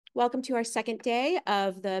Welcome to our second day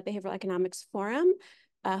of the Behavioral Economics Forum,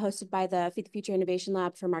 hosted by the Feed the Future Innovation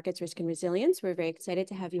Lab for Markets, Risk, and Resilience. We're very excited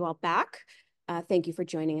to have you all back. Thank you for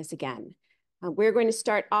joining us again. We're going to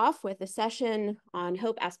start off with a session on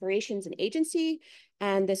hope, aspirations, and agency,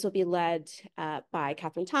 and this will be led by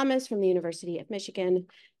Catherine Thomas from the University of Michigan.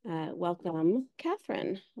 Welcome,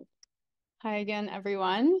 Catherine. Hi again,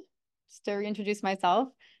 everyone. Just to reintroduce myself,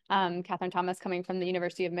 Catherine Thomas, coming from the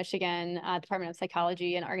University of Michigan, Department of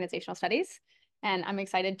Psychology and Organizational Studies. And I'm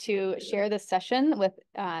excited to share this session with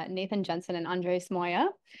Nathan Jensen and Andres Moya.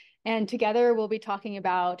 And together we'll be talking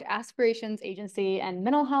about aspirations, agency, and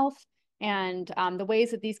mental health, and the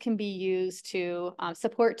ways that these can be used to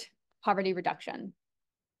support poverty reduction.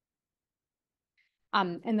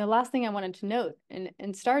 And the last thing I wanted to note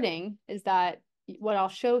in starting is that what I'll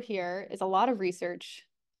show here is a lot of research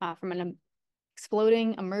from an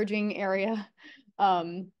exploding, emerging area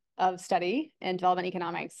of study in development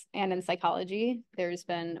economics and in psychology. There's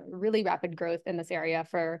been really rapid growth in this area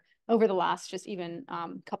for over the last just even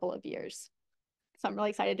couple of years. So I'm really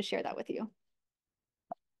excited to share that with you.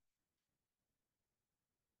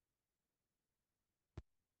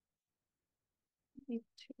 Need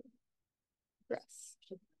to progress.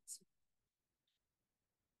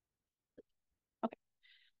 Okay.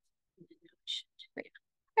 Great.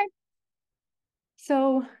 Okay.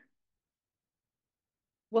 So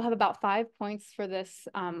we'll have about 5 points for this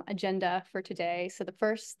agenda for today. So the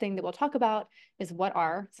first thing that we'll talk about is what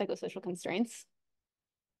are psychosocial constraints.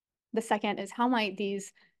 The second is how might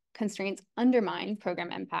these constraints undermine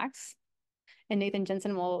program impacts. And Nathan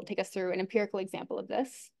Jensen will take us through an empirical example of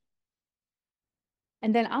this.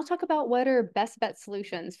 And then I'll talk about what are best bet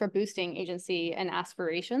solutions for boosting agency and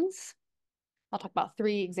aspirations. I'll talk about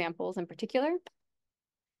 3 examples in particular.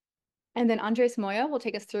 And then Andres Moya will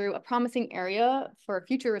take us through a promising area for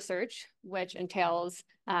future research, which entails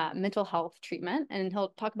mental health treatment. And he'll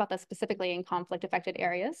talk about that specifically in conflict-affected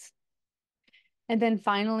areas. And then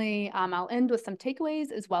finally, I'll end with some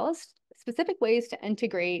takeaways as well as specific ways to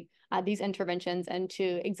integrate these interventions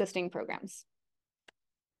into existing programs.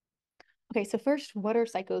 Okay, so first, what are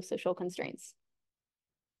psychosocial constraints?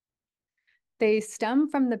 They stem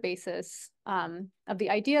from the basis of the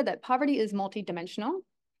idea that poverty is multidimensional.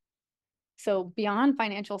 So beyond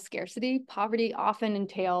financial scarcity, poverty often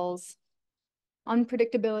entails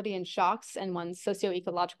unpredictability and shocks in one's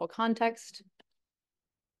socio-ecological context,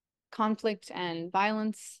 conflict and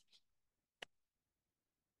violence.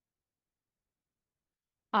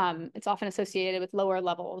 It's often associated with lower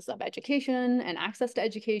levels of education and access to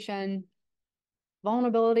education,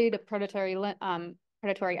 vulnerability to predatory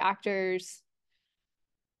actors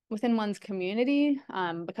within one's community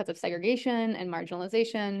because of segregation and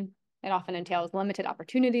marginalization. It often entails limited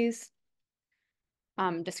opportunities,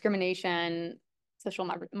 discrimination, social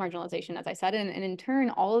marginalization, as I said, and in turn,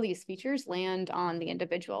 all of these features land on the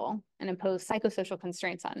individual and impose psychosocial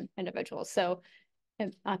constraints on individuals. So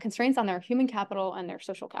constraints on their human capital and their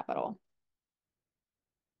social capital.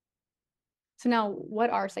 So now, what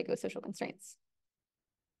are psychosocial constraints?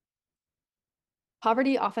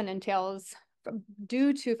 Poverty often entails,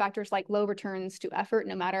 due to factors like low returns to effort,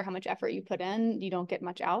 no matter how much effort you put in, you don't get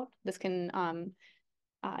much out. This can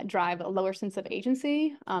drive a lower sense of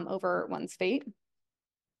agency over one's fate.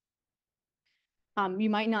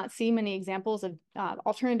 You might not see many examples of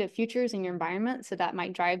alternative futures in your environment, so that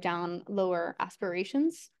might drive down lower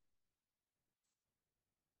aspirations.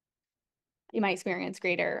 You might experience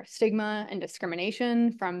greater stigma and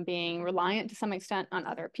discrimination from being reliant to some extent on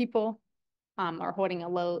other people or holding a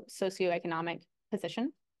low socioeconomic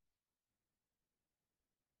position.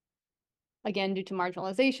 Again, due to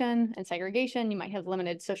marginalization and segregation, you might have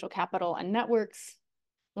limited social capital and networks,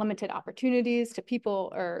 limited opportunities to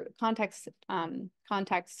people or contacts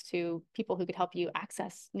to people who could help you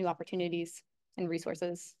access new opportunities and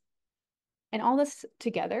resources. And all this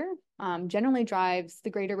together generally drives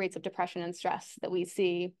the greater rates of depression and stress that we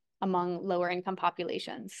see among lower income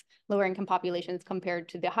populations. Lower income populations compared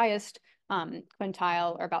to the highest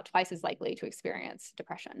quintile are about twice as likely to experience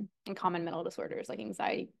depression and common mental disorders like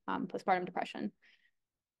anxiety, postpartum depression.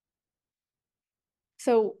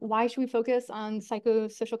 So why should we focus on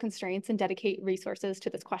psychosocial constraints and dedicate resources to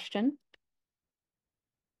this question?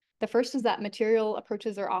 The first is that material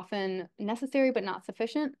approaches are often necessary but not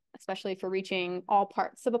sufficient, especially for reaching all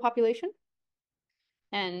parts of a population.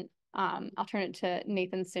 And I'll turn it to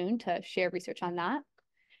Nathan soon to share research on that.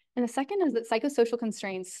 And the second is that psychosocial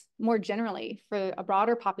constraints, more generally for a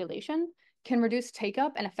broader population, can reduce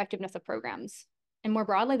take-up and effectiveness of programs. And more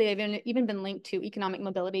broadly, they've even been linked to economic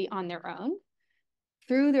mobility on their own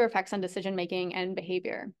through their effects on decision-making and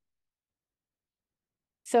behavior.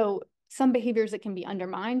 So some behaviors that can be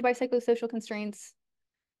undermined by psychosocial constraints.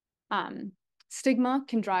 Stigma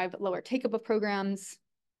can drive lower take-up of programs.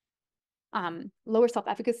 Lower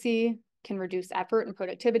self-efficacy can reduce effort and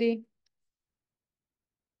productivity,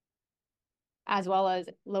 as well as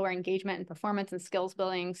lower engagement and performance and skills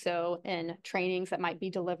building, so in trainings that might be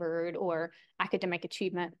delivered or academic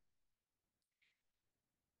achievement.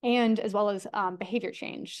 And as well as behavior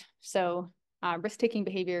change, so risk-taking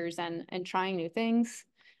behaviors and trying new things.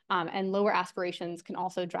 And lower aspirations can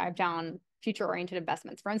also drive down future-oriented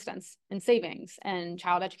investments, for instance, in savings and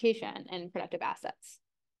child education and productive assets.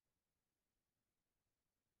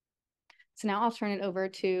 So now I'll turn it over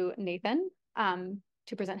to Nathan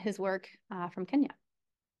to present his work from Kenya.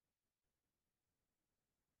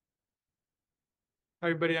 Hi,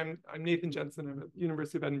 everybody. I'm Nathan Jensen. I'm at the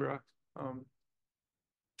University of Edinburgh.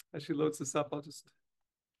 As she loads this up, I'll just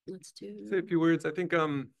say a few words. I think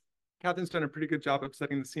Catherine's done a pretty good job of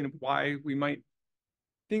setting the scene of why we might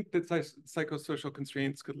think that psychosocial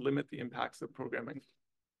constraints could limit the impacts of programming.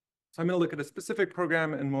 So I'm going to look at a specific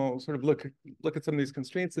program, and we'll sort of look at some of these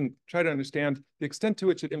constraints and try to understand the extent to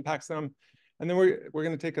which it impacts them. And then we're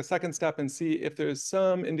going to take a second step and see if there's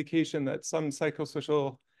some indication that some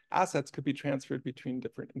psychosocial assets could be transferred between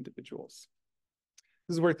different individuals.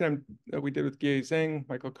 This is work that we did with Gay Zhang,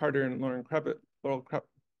 Michael Carter, and Laurel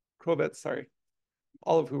Krovitz,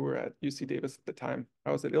 all of who were at UC Davis at the time.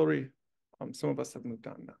 I was at ILRI. Some of us have moved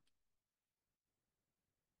on now.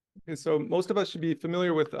 Okay, so most of us should be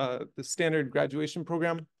familiar with the standard graduation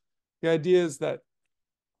program. The idea is that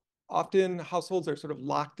often households are sort of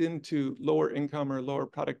locked into lower income or lower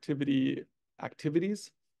productivity activities.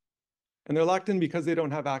 And they're locked in because they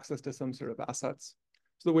don't have access to some sort of assets.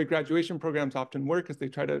 So the way graduation programs often work is they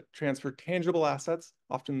try to transfer tangible assets,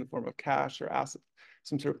 often in the form of cash or asset,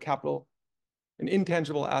 some sort of capital, and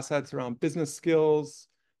intangible assets around business skills,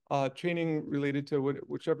 training related to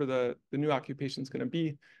whichever the new occupation is going to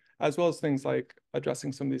be, as well as things like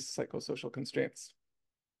addressing some of these psychosocial constraints.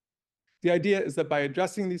 The idea is that by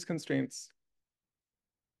addressing these constraints,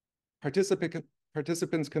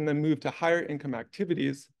 participants can then move to higher income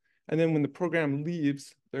activities. And then when the program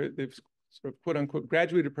leaves, they've sort of quote unquote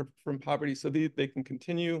graduated from poverty so they can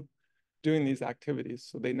continue doing these activities.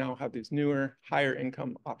 So they now have these newer, higher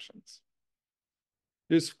income options.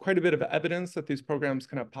 There's quite a bit of evidence that these programs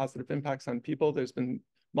can have positive impacts on people. There's been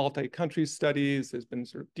multi-country studies. There's been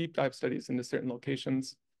sort of deep dive studies into certain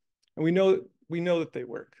locations. And we know that they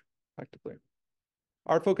work effectively.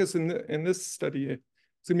 Our focus in this study is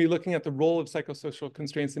going to be looking at the role of psychosocial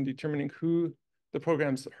constraints in determining who the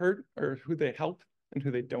programs hurt or who they help and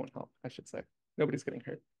who they don't help, I should say. Nobody's getting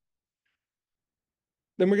hurt.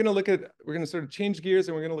 Then we're going to sort of change gears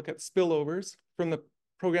and we're going to look at spillovers from the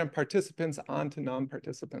program participants onto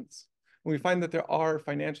non-participants. And we find that there are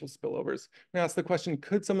financial spillovers. We ask the question,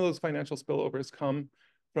 could some of those financial spillovers come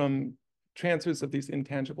from transfers of these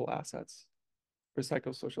intangible assets or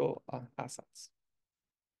psychosocial assets?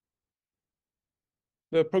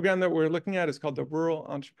 The program that we're looking at is called the Rural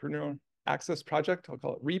Entrepreneur Access Project. I'll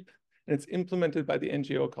call it REAP, and it's implemented by the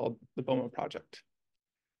NGO called the BOMA Project.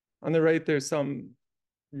 On the right, there's some,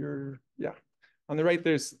 on the right,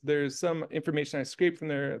 there's some information I scraped from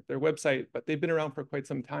their website, but they've been around for quite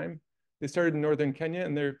some time. They started in northern Kenya,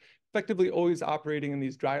 and they're effectively always operating in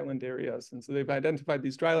these dryland areas. And so they've identified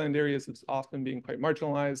these dryland areas as often being quite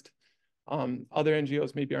marginalized. Other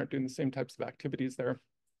NGOs maybe aren't doing the same types of activities there.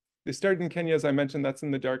 They started in Kenya, as I mentioned, that's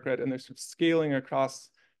in the dark red, and they're sort of scaling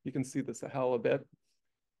across. You can see the Sahel a bit.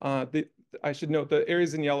 I should note the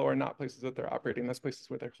areas in yellow are not places that they're operating. That's places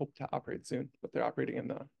where they hope to operate soon, but they're operating in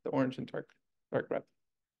the orange and dark red.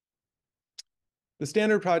 The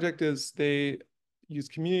standard project is they use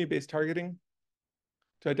community-based targeting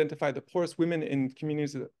to identify the poorest women in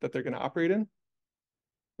communities that they're going to operate in.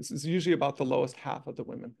 This is usually about the lowest half of the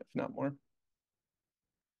women, if not more.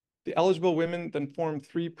 The eligible women then form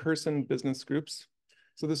 3-person business groups.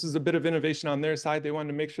 So this is a bit of innovation on their side. They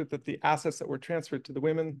wanted to make sure that the assets that were transferred to the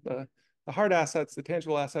women, the hard assets, the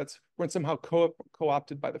tangible assets, weren't somehow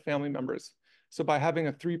co-opted by the family members. So by having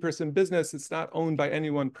a 3-person business, it's not owned by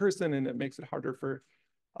any one person, and it makes it harder for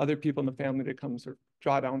other people in the family to come sort of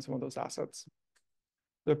draw down some of those assets.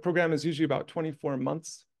 The program is usually about 24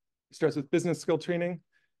 months. It starts with business skill training,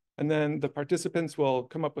 and then the participants will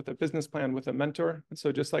come up with a business plan with a mentor. And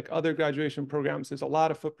so just like other graduation programs, there's a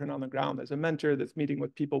lot of footprint on the ground. There's a mentor that's meeting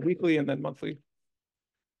with people weekly and then monthly.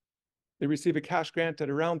 They receive a cash grant at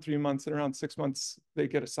around 3 months, and around 6 months, they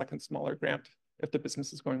get a second smaller grant if the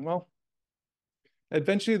business is going well.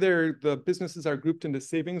 Eventually, the businesses are grouped into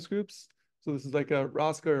savings groups. So this is like a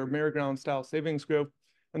Rosca or Merry-Ground style savings group.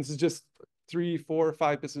 And this is just 3, 4,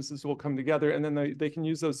 5 businesses will come together, and then they can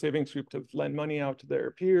use those savings group to lend money out to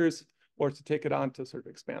their peers or to take it on to sort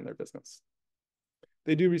of expand their business.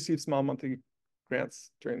 They do receive small monthly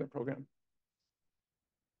grants during the program.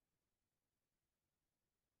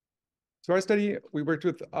 So our study, we worked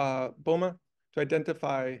with BOMA to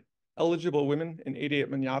identify eligible women in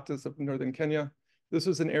 88 manyatas of northern Kenya. This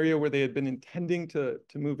was an area where they had been intending to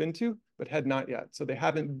move into, but had not yet. So they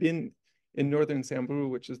haven't been in northern Samburu,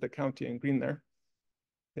 which is the county in green there.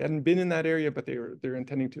 They hadn't been in that area, but they're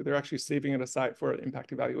intending to. They're actually saving it aside for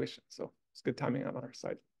impact evaluation. So it's good timing on our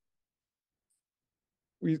side.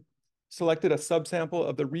 We selected a subsample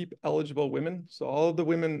of the REAP eligible women. So all of the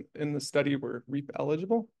women in the study were REAP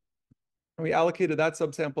eligible. And we allocated that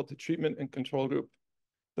subsample to treatment and control group.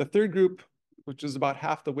 The third group, which is about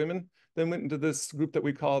half the women, then went into this group that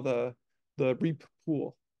we call the REAP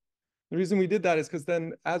pool. The reason we did that is because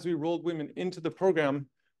then as we rolled women into the program,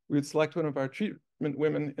 we would select one of our treatment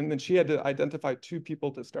women, and then she had to identify 2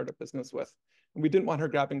 people to start a business with. And we didn't want her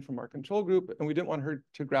grabbing from our control group, and we didn't want her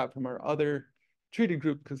to grab from our other treated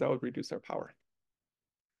group because that would reduce our power.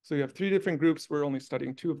 So you have 3 different groups. We're only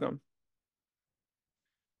studying 2 of them.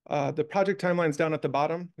 The project timeline's down at the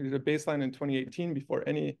bottom. We did a baseline in 2018 before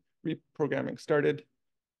any reprogramming started.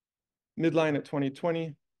 Midline at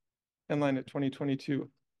 2020, endline at 2022.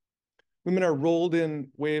 Women are rolled in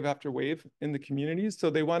wave after wave in the communities.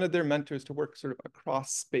 So they wanted their mentors to work sort of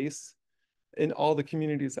across space in all the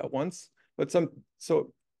communities at once. But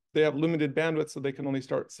so they have limited bandwidth, so they can only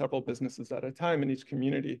start several businesses at a time in each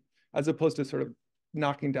community, as opposed to sort of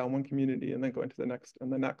knocking down one community and then going to the next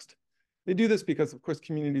and the next. They do this because, of course,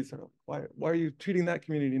 communities are, why are you treating that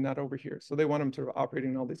community, not over here? So they want them sort of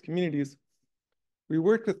operating in all these communities. We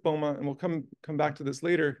worked with BOMA, and we'll come back to this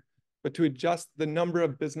later, but to adjust the number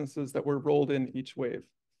of businesses that were rolled in each wave.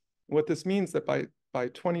 And what this means that by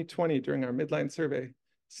 2020, during our midline survey,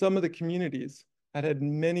 some of the communities had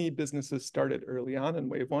many businesses started early on in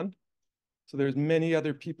wave 1. So there's many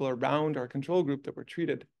other people around our control group that were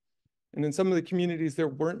treated. And in some of the communities, there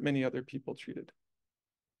weren't many other people treated.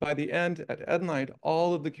 By the end, at Edinburgh,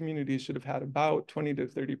 all of the communities should have had about 20 to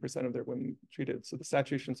 30% of their women treated. So the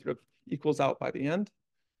saturation sort of equals out by the end.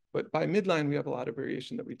 But by midline, we have a lot of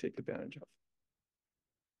variation that we take advantage of.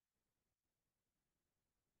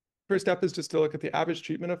 First step is just to look at the average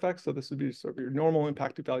treatment effect. So this would be sort of your normal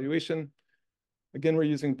impact evaluation. Again, we're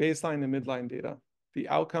using baseline and midline data. The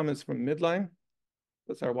outcome is from midline.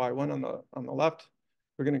 That's our Y1 on the left.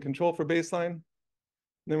 We're going to control for baseline. And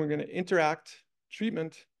then we're going to interact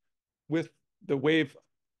treatment with the wave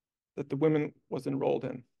that the women was enrolled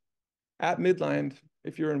in. At midline,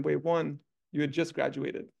 if you're in wave 1, you had just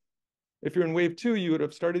graduated. If you're in wave 2, you would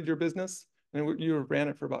have started your business and you ran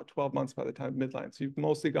it for about 12 months by the time midline. So you've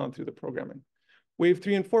mostly gone through the programming. Wave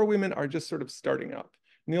 3 and 4 women are just sort of starting up.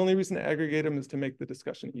 And the only reason to aggregate them is to make the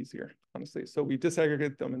discussion easier, honestly. So we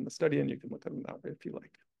disaggregate them in the study, and you can look at them that way if you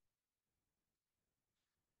like.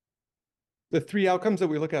 The 3 outcomes that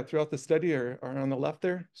we look at throughout the study are on the left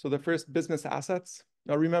there. So the first, business assets.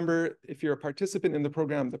 Now remember, if you're a participant in the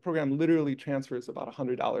program literally transfers about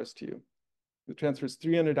 $100 to you. It transfers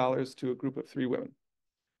 $300 to a group of 3 women.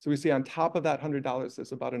 So we see on top of that $100,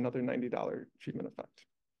 there's about another $90 treatment effect.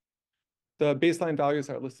 The baseline values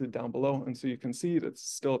are listed down below, and so you can see that's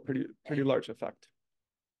still a pretty large effect.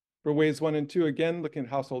 For waves 1 and 2, again, looking at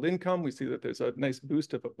household income, we see that there's a nice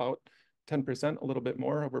boost of about 10%, a little bit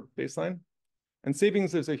more over baseline. And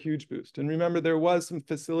savings, there's a huge boost. And remember, there was some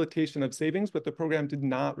facilitation of savings, but the program did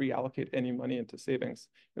not reallocate any money into savings.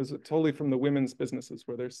 It was totally from the women's businesses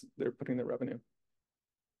where they're putting their revenue.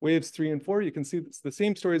 Waves 3 and 4, you can see it's the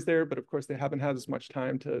same stories there, but of course they haven't had as much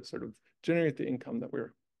time to sort of generate the income that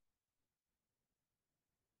we're.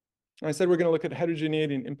 I said we're going to look at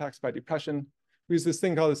heterogeneity and impacts by depression. We use this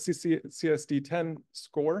thing called a CSD-10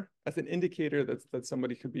 score as an indicator that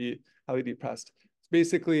somebody could be highly depressed. It's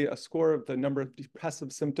basically a score of the number of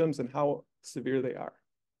depressive symptoms and how severe they are.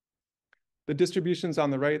 The distributions on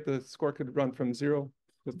the right, the score could run from 0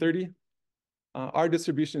 to 30. Our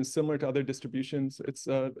distribution is similar to other distributions. It's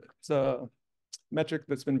a metric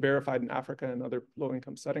that's been verified in Africa and other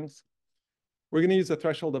low-income settings. We're going to use a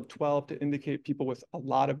threshold of 12 to indicate people with a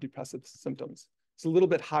lot of depressive symptoms. It's a little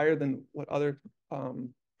bit higher than what other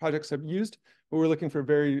projects have used, but we're looking for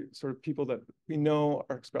very sort of people that we know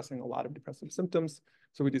are expressing a lot of depressive symptoms,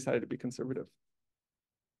 so we decided to be conservative.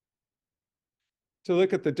 To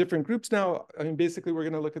look at the different groups now, I mean, basically we're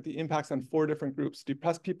going to look at the impacts on 4 different groups.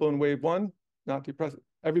 Depressed people in wave 1, not depressed.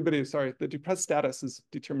 The depressed status is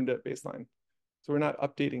determined at baseline. So we're not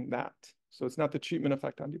updating that. So it's not the treatment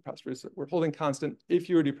effect on depressed. We're holding constant if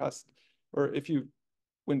you were depressed or if you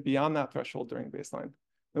went beyond that threshold during baseline.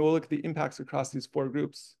 And we'll look at the impacts across these 4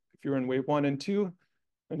 groups. If you're in wave 1 and 2,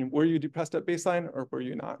 and were you depressed at baseline or were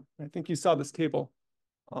you not? I think you saw this table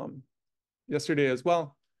yesterday as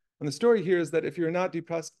well. And the story here is that if you're not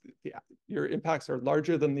depressed, your impacts are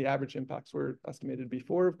larger than the average impacts were estimated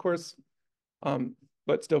before, of course,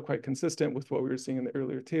 but still quite consistent with what we were seeing in the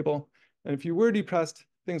earlier table. And if you were depressed,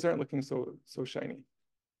 things aren't looking so shiny.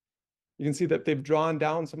 You can see that they've drawn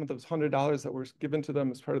down some of those $100 that were given to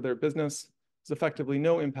them as part of their business. There's effectively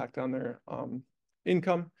no impact on their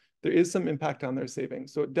income. There is some impact on their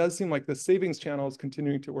savings. So it does seem like the savings channel is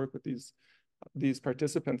continuing to work with these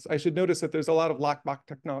participants. I should notice that there's a lot of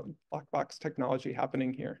lockbox technology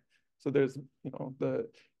happening here. So there's,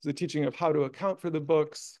 the teaching of how to account for the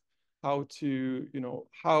books, how to,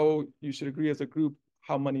 how you should agree as a group,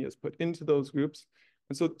 how money is put into those groups.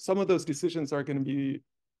 And so some of those decisions are going to be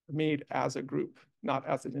made as a group, not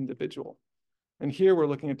as an individual. And here we're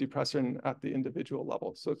looking at depression at the individual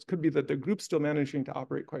level. So it could be that the group's still managing to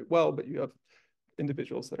operate quite well, but you have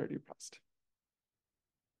individuals that are depressed.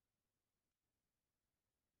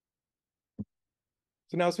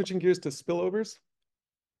 So now switching gears to spillovers.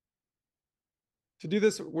 To do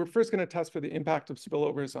this, we're first going to test for the impact of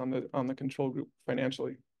spillovers on the control group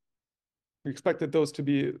financially. We expected those to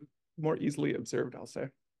be more easily observed, I'll say.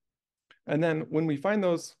 And then when we find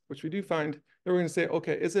those, which we do find, then we're going to say,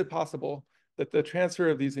 okay, is it possible that the transfer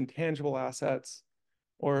of these intangible assets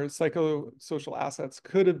or psychosocial assets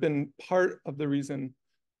could have been part of the reason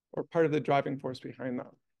or part of the driving force behind that?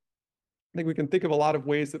 I think we can think of a lot of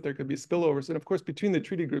ways that there could be spillovers. And of course, between the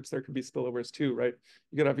treated groups, there could be spillovers too, right?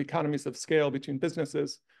 You could have economies of scale between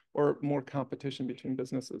businesses or more competition between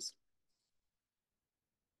businesses.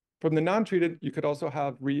 From the non-treated, you could also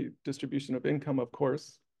have redistribution of income, of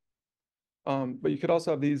course. But you could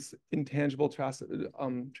also have these intangible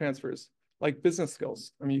transfers, like business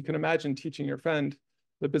skills. I mean, you can imagine teaching your friend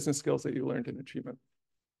the business skills that you learned in a treatment.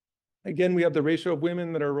 Again, we have the ratio of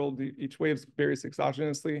women that are enrolled each wave varies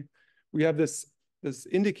exogenously. We have this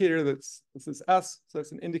indicator this is S, so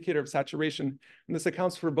that's an indicator of saturation. And this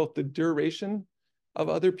accounts for both the duration of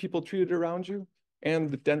other people treated around you and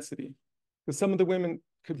the density. Because some of the women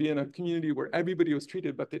could be in a community where everybody was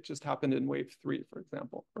treated, but it just happened in wave 3, for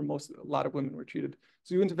example, or a lot of women were treated.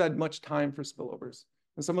 So you wouldn't have had much time for spillovers.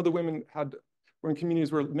 And some of the women were in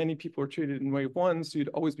communities where many people were treated in wave 1, so you'd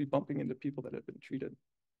always be bumping into people that had been treated.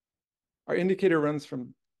 Our indicator runs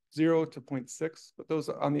from 0 to 0.6, but those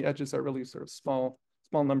on the edges are really sort of small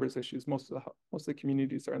numbers issues. Most of the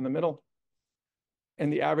communities are in the middle.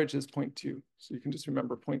 And the average is 0.2. So you can just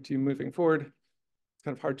remember 0.2 moving forward. It's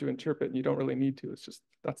kind of hard to interpret and you don't really need to. It's just,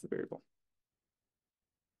 that's the variable.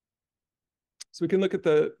 So we can look at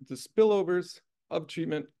the spillovers of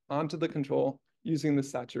treatment onto the control using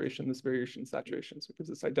this saturation, this variation saturation. So it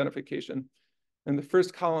gives us identification. In the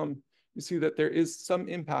first column, you see that there is some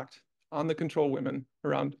impact on the control women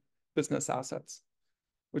around business assets,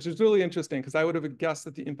 which is really interesting because I would have guessed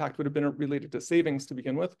that the impact would have been related to savings to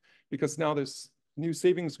begin with, because now there's new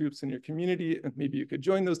savings groups in your community, and maybe you could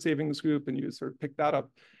join those savings group and you sort of pick that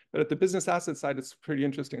up. But at the business asset side, it's pretty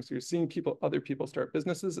interesting. So you're seeing other people start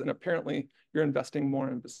businesses, and apparently you're investing more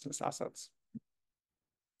in business assets.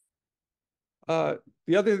 The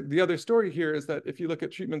other story here is that if you look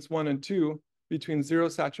at treatments 1 and 2, between 0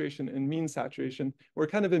 saturation and mean saturation, we're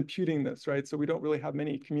kind of imputing this, right? So we don't really have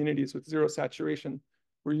many communities with 0 saturation.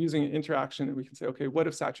 We're using an interaction and we can say, okay, what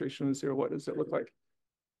if saturation is 0? What does it look like?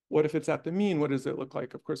 What if it's at the mean? What does it look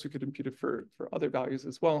like? Of course, we could impute it for other values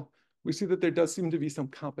as well. We see that there does seem to be some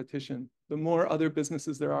competition. The more other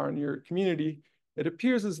businesses there are in your community, it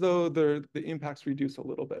appears as though the impacts reduce a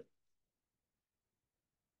little bit.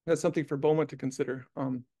 That's something for BOMA to consider,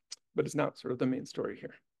 but it's not sort of the main story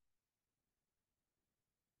here.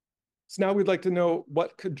 So now we'd like to know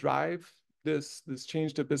what could drive this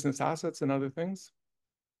change to business assets and other things.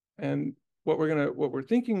 And what we're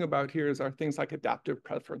thinking about here are things like adaptive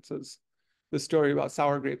preferences. The story about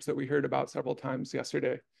sour grapes that we heard about several times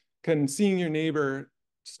yesterday. Can seeing your neighbor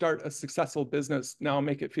start a successful business now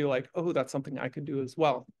make it feel like, oh, that's something I could do as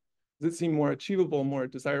well? Does it seem more achievable, more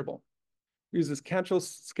desirable? We use this Cantrell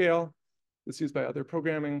scale. This is used by other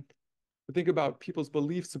programming. To think about people's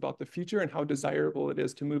beliefs about the future and how desirable it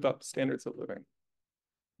is to move up standards of living.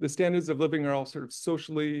 The standards of living are all sort of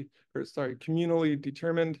communally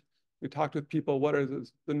determined. We talked with people, what are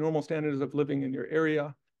the normal standards of living in your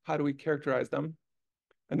area? How do we characterize them?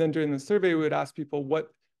 And then during the survey, we would ask people,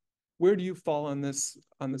 where do you fall on this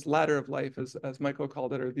ladder of life, as Michael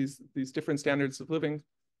called it, or these different standards of living?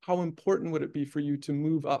 How important would it be for you to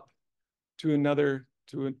move up to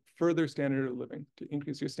a further standard of living, to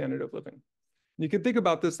increase your standard of living? You can think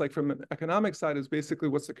about this like from an economic side is basically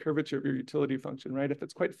what's the curvature of your utility function, right? If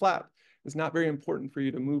it's quite flat, it's not very important for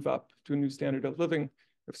you to move up to a new standard of living.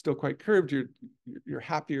 If still quite curved, you're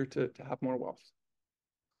happier to have more wealth.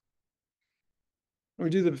 We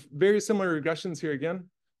do the very similar regressions here again.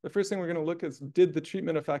 The first thing we're going to look is, did the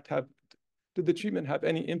treatment have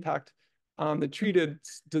any impact on the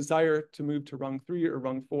treated's desire to move to rung 3 or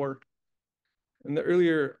rung 4? And the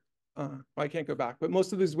earlier, well, I can't go back, but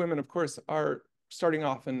most of these women, of course, are starting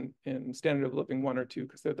off in standard of living 1 or 2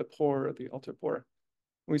 because they're the poor or the ultra poor.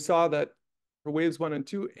 We saw that for waves 1 and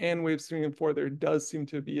 2 and waves 3 and 4, there does seem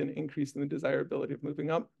to be an increase in the desirability of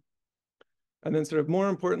moving up. And then sort of more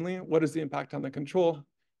importantly, what is the impact on the control?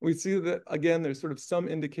 We see that, again, there's sort of some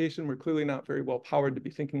indication we're clearly not very well powered to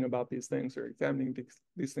be thinking about these things or examining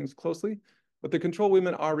these things closely. But the control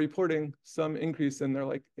women are reporting some increase in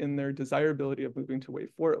their desirability of moving to wave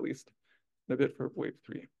 4, at least, and a bit for wave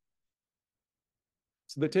 3.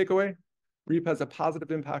 So the takeaway, REAP has a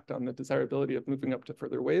positive impact on the desirability of moving up to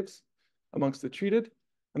further waves amongst the treated.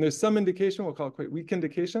 And there's some indication, we'll call it quite weak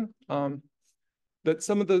indication, that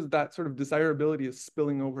some of that sort of desirability is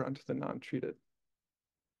spilling over onto the non-treated.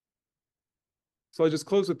 So I'll just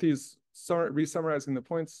close with these, re-summarizing the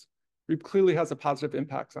points. REAP clearly has a positive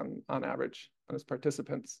impact on average on its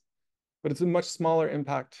participants, but it's a much smaller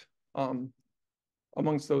impact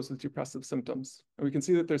amongst those with depressive symptoms. And we can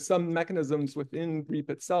see that there's some mechanisms within REAP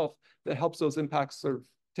itself that helps those impacts sort of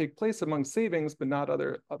take place among savings, but not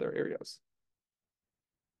other areas.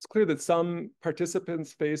 It's clear that some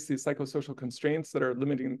participants face these psychosocial constraints that are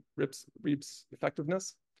limiting REAP's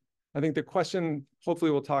effectiveness. I think the question,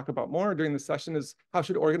 hopefully we'll talk about more during the session, is how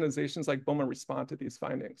should organizations like BOMA respond to these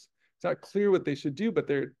findings? It's not clear what they should do, but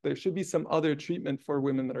there should be some other treatment for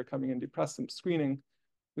women that are coming in depressed, some screening.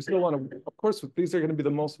 We still want to, of course, these are going to be the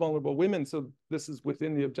most vulnerable women, so this is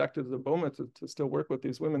within the objectives of BOMA to still work with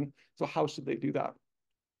these women. So how should they do that?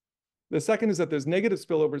 The second is that there's negative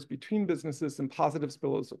spillovers between businesses and positive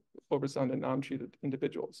spillovers on non-treated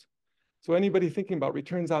individuals. So anybody thinking about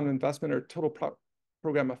returns on investment or total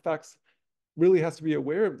program effects really has to be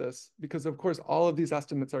aware of this, because of course, all of these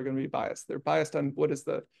estimates are going to be biased. They're biased on what is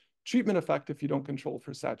the treatment effect if you don't control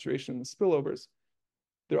for saturation and spillovers.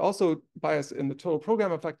 They're also biased in the total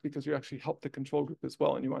program effect because you actually help the control group as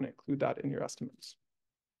well, and you want to include that in your estimates.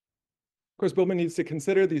 Of course, BOMA needs to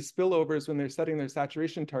consider these spillovers when they're setting their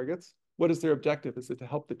saturation targets. What is their objective? Is it to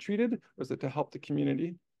help the treated, or is it to help the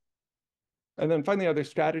community? And then finally, are there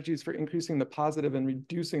strategies for increasing the positive and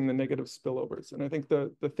reducing the negative spillovers? And I think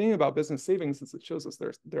the thing about business savings is it shows us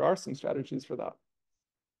there are some strategies for that.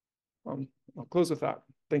 I'll close with that.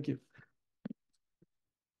 Thank you.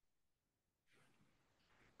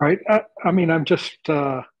 All right. I mean, I'm just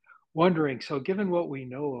wondering, so given what we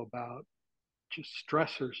know about just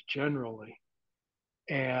stressors generally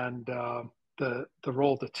and the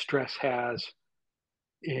role that stress has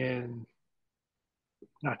in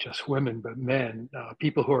not just women, but men,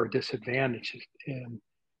 people who are disadvantaged in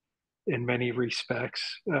many respects,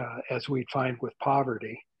 as we find with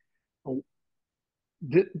poverty,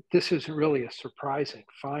 this is really a surprising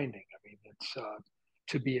finding. I mean, it's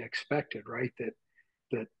to be expected, right?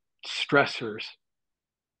 That stressors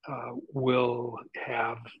will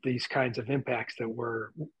have these kinds of impacts that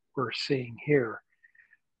we're seeing here.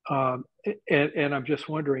 And I'm just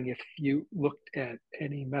wondering if you looked at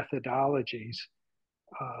any methodologies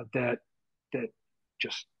that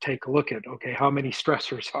just take a look at, okay, how many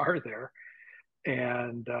stressors are there,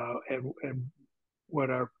 and what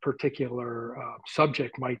a particular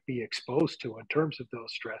subject might be exposed to in terms of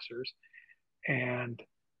those stressors, and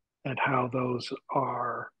how those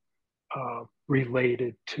are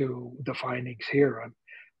related to the findings here.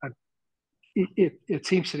 It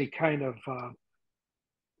seems to be kind of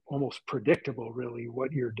almost predictable, really,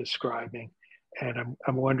 what you're describing. And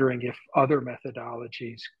I'm wondering if other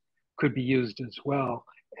methodologies could be used as well,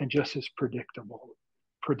 and just as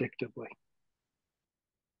predictably.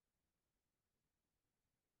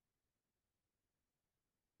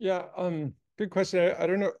 Yeah, good question. I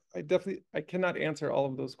don't know. I cannot answer all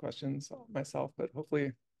of those questions myself, but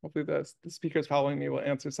hopefully the speakers following me will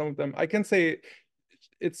answer some of them. I can say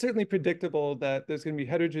it's certainly predictable that there's going to be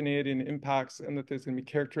heterogeneity in impacts, and that there's going to be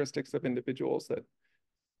characteristics of individuals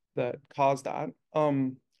that cause that.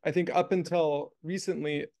 I think up until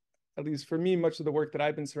recently, at least for me, much of the work that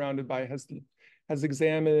I've been surrounded by has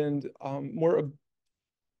examined more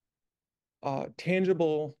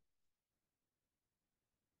tangible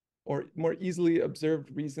or more easily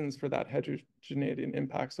observed reasons for that heterogeneity and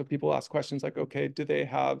impact. So people ask questions like, okay, do they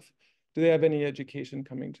have any education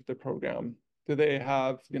coming to the program? Do they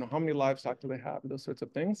have, how many livestock do they have? Those sorts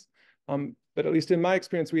of things. But at least in my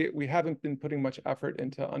experience, we haven't been putting much effort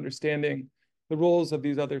into understanding the roles of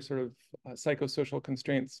these other sort of psychosocial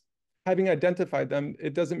constraints. Having identified them,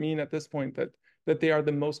 it doesn't mean at this point that they are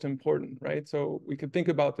the most important, right? So we could think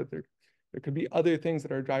about that there could be other things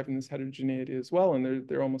that are driving this heterogeneity as well, and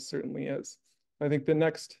there almost certainly is. I think the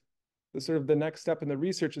next step in the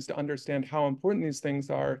research is to understand how important these things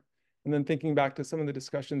are, and then thinking back to some of the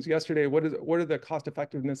discussions yesterday, what are the cost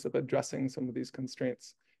effectiveness of addressing some of these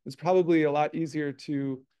constraints? It's probably a lot easier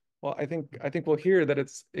to, well, I think we'll hear that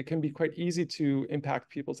it can be quite easy to impact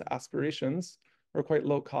people's aspirations, or quite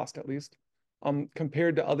low cost at least,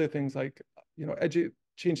 compared to other things like, you know,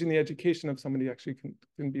 changing the education of somebody actually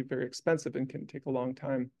can be very expensive and can take a long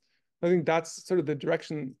time. I think that's sort of the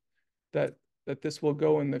direction that this will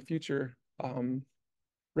go in the future.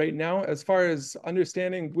 Right now, as far as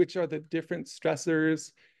understanding which are the different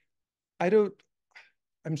stressors,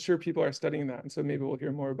 I'm sure people are studying that, and so maybe we'll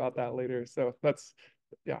hear more about that later. So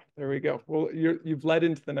yeah, there we go. Well, you've led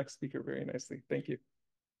into the next speaker very nicely. Thank you.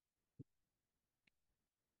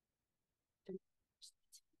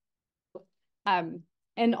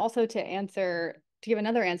 And also to give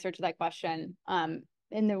another answer to that question,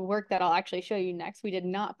 in the work that I'll actually show you next, we did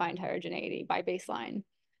not find heterogeneity by baseline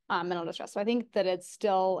mental distress. So I think that it's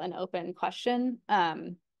still an open question.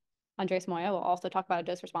 Andres Moya will also talk about a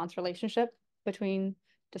dose-response relationship between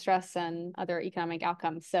distress and other economic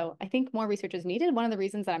outcomes. So I think more research is needed. One of the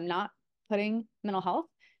reasons that I'm not putting mental health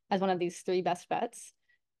as one of these 3 best bets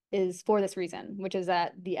is for this reason, which is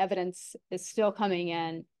that the evidence is still coming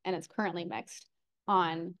in and it's currently mixed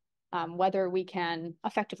on whether we can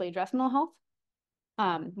effectively address mental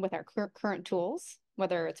health with our current tools,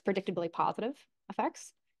 whether it's predictably positive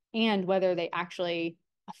effects, and whether they actually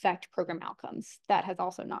affect program outcomes. That has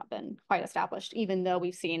also not been quite established, even though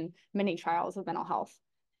we've seen many trials of mental health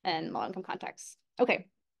in low-income contexts. Okay,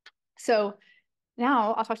 so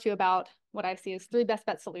now I'll talk to you about what I see as 3 best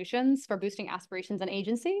bet solutions for boosting aspirations and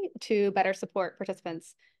agency to better support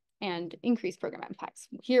participants and increase program impacts.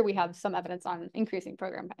 Here we have some evidence on increasing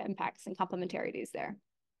program impacts and complementarities there.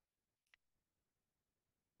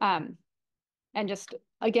 And just,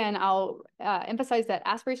 again, I'll emphasize that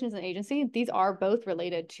aspirations and agency, these are both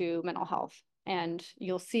related to mental health. And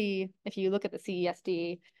you'll see, if you look at the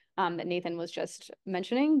CESD that Nathan was just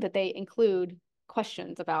mentioning, that they include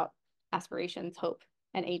questions about aspirations, hope,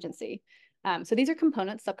 and agency. So these are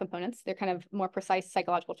components, subcomponents. They're kind of more precise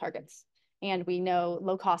psychological targets. And we know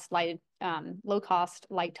low-cost, light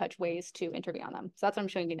touch ways to intervene on them. So that's what I'm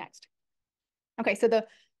showing you next. Okay, so the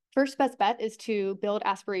first best bet is to build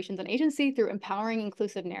aspirations and agency through empowering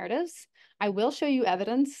inclusive narratives. I will show you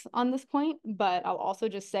evidence on this point, but I'll also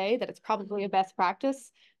just say that it's probably a best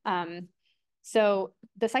practice. So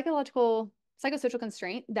the psychosocial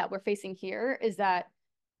constraint that we're facing here is that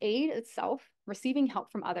aid itself, receiving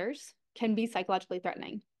help from others, can be psychologically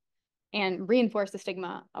threatening and reinforce the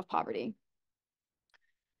stigma of poverty.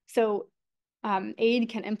 So aid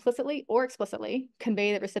can implicitly or explicitly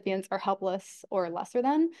convey that recipients are helpless or lesser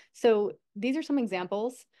than. So these are some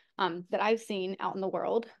examples that I've seen out in the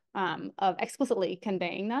world of explicitly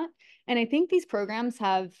conveying that. And I think these programs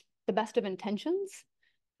have the best of intentions,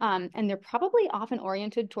 and they're probably often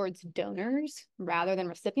oriented towards donors rather than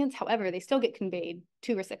recipients. However, they still get conveyed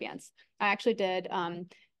to recipients. I actually did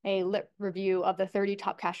a lit review of the 30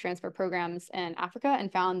 top cash transfer programs in Africa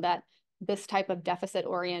and found that this type of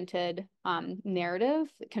deficit-oriented narrative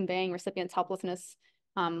conveying recipients' helplessness,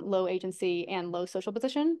 low agency, and low social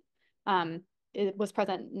position, it was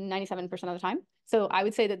present 97% of the time. So I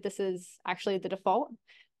would say that this is actually the default.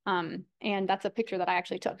 And that's a picture that I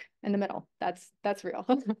actually took in the middle. That's real.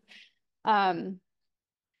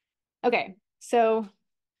 Okay, so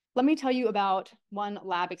let me tell you about one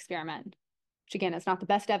lab experiment, which again, is not the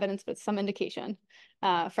best evidence, but some indication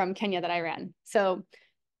from Kenya that I ran. So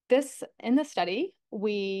in this study,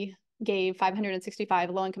 we gave 565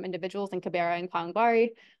 low-income individuals in Kibera and Kawangware,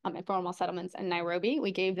 informal settlements in Nairobi.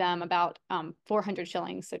 We gave them about 400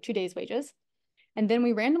 shillings, so 2 days' wages. And then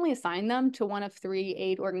we randomly assigned them to one of 3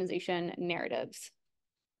 aid organization narratives: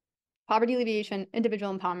 poverty alleviation,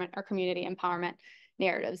 individual empowerment, or community empowerment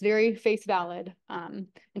narratives. Very face valid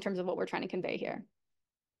in terms of what we're trying to convey here.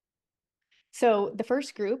 So the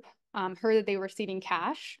first group heard that they were receiving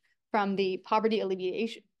cash from the poverty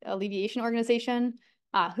alleviation organization,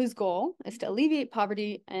 whose goal is to alleviate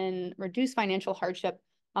poverty and reduce financial hardship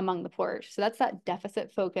among the poor. So that's that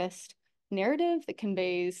deficit-focused narrative that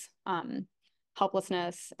conveys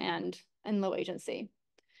helplessness and low agency.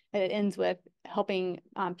 And it ends with helping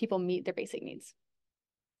people meet their basic needs.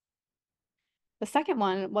 The second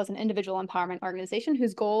one was an individual empowerment organization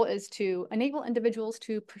whose goal is to enable individuals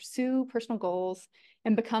to pursue personal goals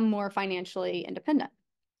and become more financially independent.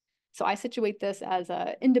 So I situate this as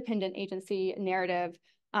an independent agency narrative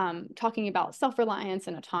talking about self-reliance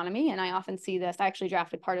and autonomy. And I often see this, I actually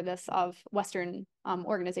drafted part of this of Western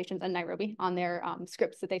organizations in Nairobi on their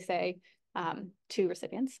scripts that they say to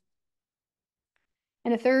recipients.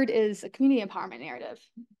 And the third is a community empowerment narrative.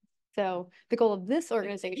 So the goal of this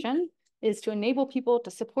organization is to enable people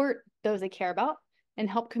to support those they care about and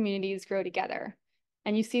help communities grow together.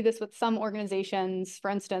 And you see this with some organizations,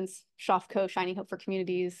 for instance, SHOFCO, Shining Hope for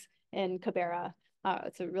Communities in Kibera.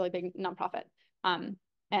 It's a really big nonprofit.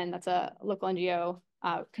 And that's a local NGO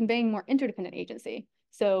conveying more interdependent agency.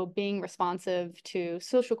 So being responsive to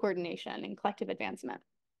social coordination and collective advancement.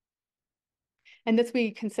 And this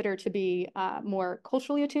we consider to be more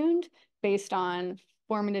culturally attuned based on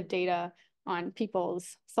formative data on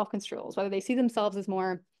people's self-construals, whether they see themselves as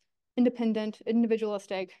more independent,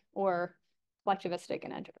 individualistic, or collectivistic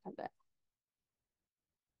and interdependent.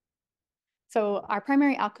 So our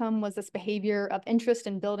primary outcome was this behavior of interest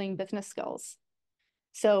in building business skills.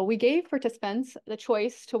 So we gave participants the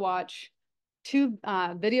choice to watch 2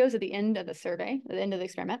 videos at the end of the survey, at the end of the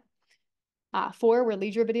experiment. 4 were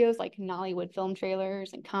leisure videos like Nollywood film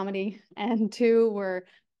trailers and comedy, and 2 were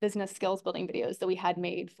business skills building videos that we had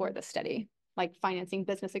made for the study, like financing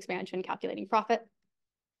business expansion, calculating profit.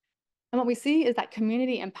 And what we see is that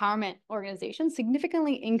community empowerment organizations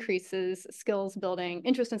significantly increases skills building,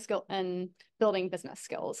 interest in building business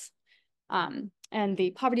skills. And the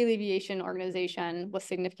poverty alleviation organization was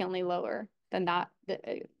significantly lower than that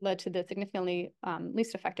led to the significantly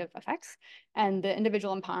least effective effects. And the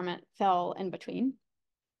individual empowerment fell in between.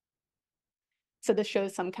 So this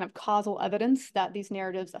shows some kind of causal evidence that these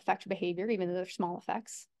narratives affect behavior, even though they're small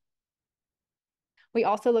effects. We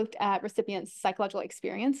also looked at recipients' psychological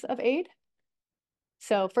experience of aid.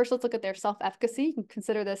 So first, let's look at their self-efficacy. You can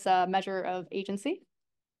consider this a measure of agency.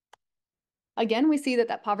 Again, we see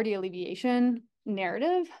that poverty alleviation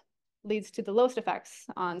narrative leads to the lowest effects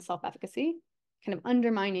on self-efficacy, kind of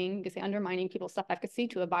undermining, you could say undermining people's self-efficacy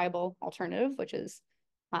to a viable alternative, which is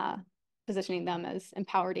positioning them as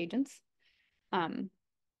empowered agents.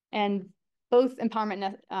 And both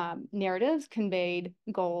empowerment narratives conveyed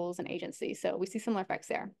goals and agency. So we see similar effects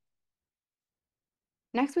there.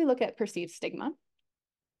 Next, we look at perceived stigma.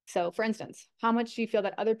 So for instance, how much do you feel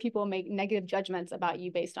that other people make negative judgments about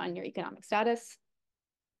you based on your economic status?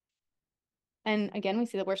 And again, we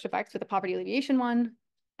see the worst effects with the poverty alleviation one,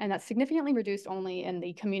 and that's significantly reduced only in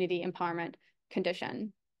the community empowerment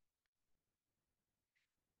condition.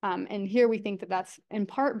 And here we think that that's in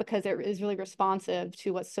part because it is really responsive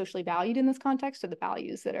to what's socially valued in this context, or the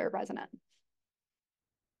values that are resonant.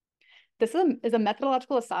 This is a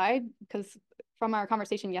methodological aside, because from our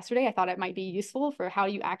conversation yesterday, I thought it might be useful for how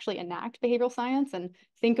you actually enact behavioral science and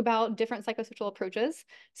think about different psychosocial approaches.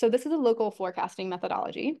 So this is a local forecasting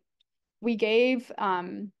methodology. We gave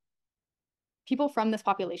people from this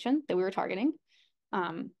population that we were targeting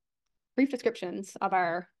brief descriptions of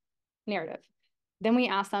our narrative. Then we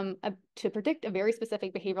asked them to predict a very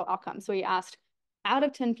specific behavioral outcome. So we asked, out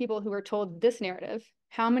of 10 people who were told this narrative,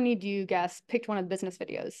 how many do you guess picked one of the business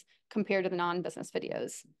videos compared to the non-business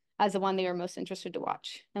videos as the one they were most interested to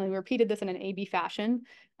watch? And we repeated this in an A/B fashion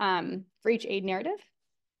for each aid narrative.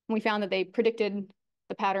 And we found that they predicted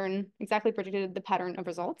the pattern, exactly predicted the pattern of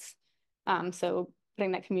results. So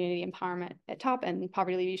putting that community empowerment at top and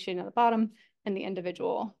poverty alleviation at the bottom and the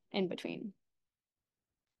individual in between.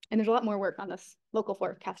 And there's a lot more work on this local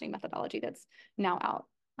forecasting methodology that's now out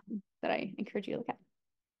that I encourage you to look at.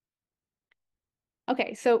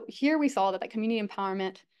 Okay, so here we saw that community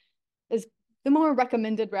empowerment is the more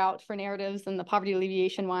recommended route for narratives than the poverty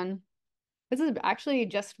alleviation one. This has actually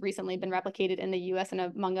just recently been replicated in the US and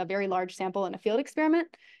among a very large sample in a field experiment,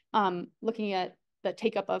 looking at the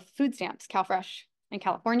take-up of food stamps, CalFresh in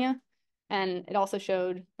California. And it also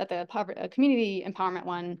showed that the community empowerment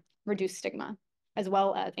one reduced stigma, as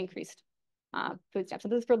well as increased food stamps. So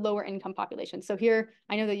this is for lower income populations. So here,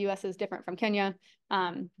 I know the US is different from Kenya,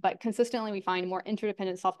 but consistently we find more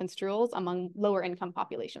interdependent self-construals among lower income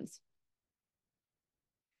populations.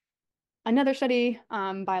 Another study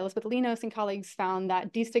by Elizabeth Linos and colleagues found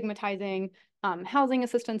that destigmatizing housing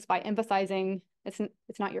assistance by emphasizing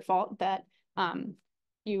it's not your fault that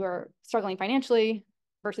you are struggling financially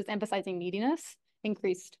versus emphasizing neediness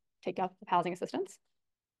increased take-up of housing assistance.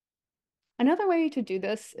 Another way to do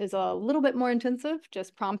this is a little bit more intensive,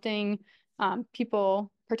 just prompting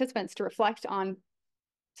participants to reflect on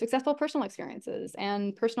successful personal experiences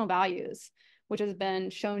and personal values, which has been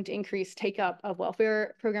shown to increase take-up of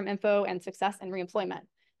welfare program info and success and reemployment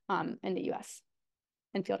in the US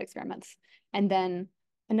in field experiments. And then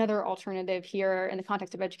another alternative here in the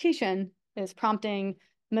context of education is prompting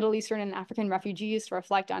Middle Eastern and African refugees to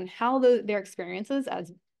reflect on how their experiences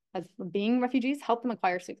as being refugees help them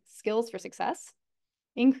acquire skills for success,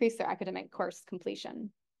 increase their academic course completion.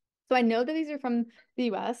 So I know that these are from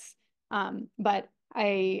the US, but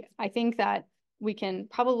I think that we can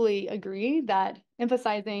probably agree that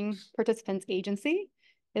emphasizing participants' agency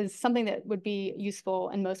is something that would be useful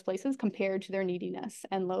in most places compared to their neediness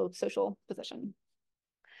and low social position.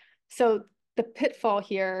 So the pitfall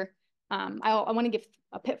here, I want to give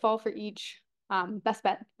a pitfall for each best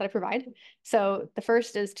bet that I provide. So the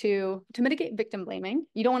first is to mitigate victim blaming.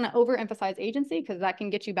 You don't want to overemphasize agency because that can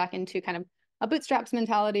get you back into kind of a bootstraps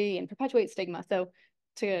mentality and perpetuate stigma. So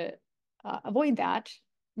to avoid that,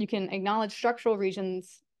 you can acknowledge structural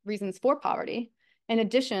reasons for poverty, in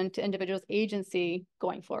addition to individuals' agency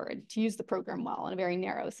going forward to use the program well in a very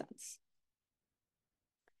narrow sense.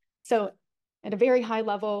 So at a very high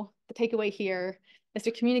level, the takeaway here is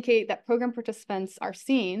to communicate that program participants are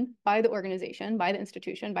seen by the organization, by the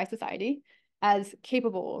institution, by society as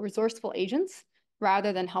capable, resourceful agents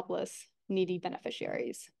rather than helpless, needy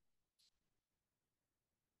beneficiaries.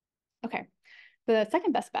 Okay, the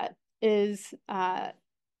second best bet is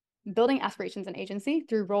building aspirations and agency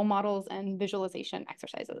through role models and visualization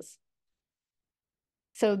exercises.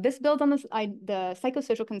 So this builds on the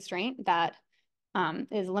psychosocial constraint that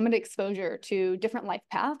is limited exposure to different life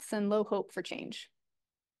paths and low hope for change.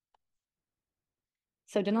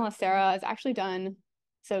 So De Nocera has actually done,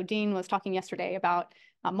 so Dean was talking yesterday about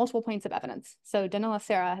multiple points of evidence. So De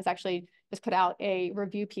Nocera has actually just put out a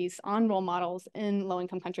review piece on role models in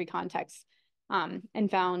low-income country contexts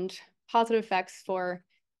and found positive effects for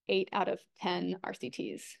 8 out of 10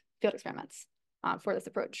 RCTs, field experiments, for this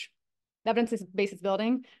approach. The evidence base is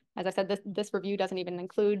building. As I said, this review doesn't even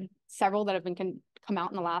include several that have been come out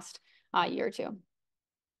in the last year or two.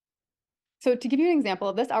 So to give you an example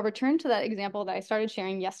of this, I'll return to that example that I started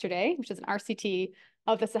sharing yesterday, which is an RCT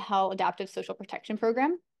of the Sahel Adaptive Social Protection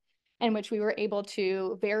Program, in which we were able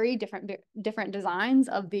to vary different designs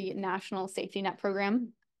of the National Safety Net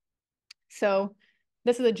Program. So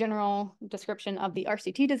this is a general description of the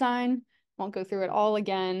RCT design. Won't go through it all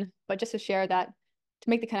again, but just to share that, to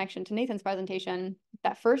make the connection to Nathan's presentation,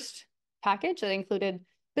 that first package that included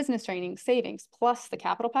business training, savings, plus the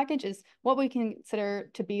capital package is what we consider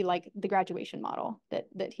to be like the graduation model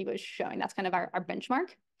that he was showing. That's kind of our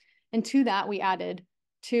benchmark. And to that, we added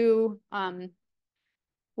 2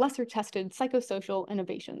 lesser tested psychosocial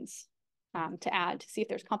innovations to add to see if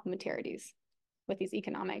there's complementarities with these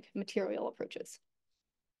economic material approaches.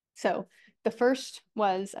 So the first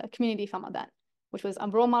was a community film event, which was a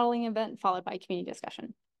role modeling event followed by community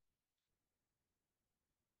discussion.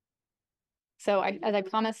 So as I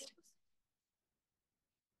promised,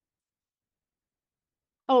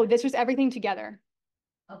 oh, this was everything together.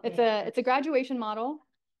 Okay. It's a graduation model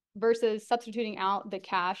versus substituting out the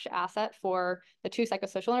cash asset for the 2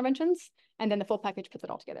 psychosocial interventions, and then the full package puts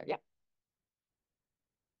it all together. Yeah.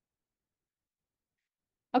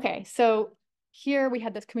 Okay, so here we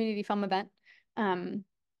had this community film event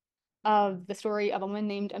of the story of a woman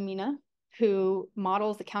named Amina, who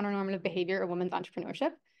models the counternormative behavior of women's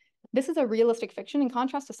entrepreneurship. This is a realistic fiction in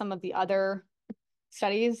contrast to some of the other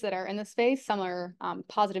studies that are in this space. Some are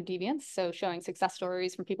positive deviance, so showing success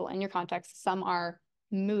stories from people in your context. Some are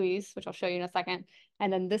movies, which I'll show you in a second.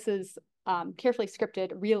 And then this is carefully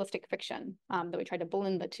scripted realistic fiction that we tried to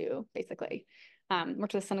blend the two, basically.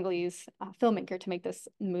 Worked with a Senegalese filmmaker to make this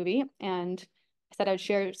movie. And I said I'd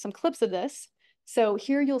share some clips of this. So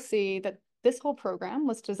here you'll see that this whole program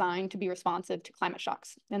was designed to be responsive to climate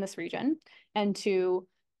shocks in this region and to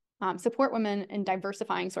support women in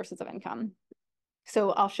diversifying sources of income.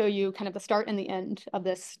 So I'll show you kind of the start and the end of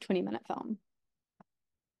this 20-minute film.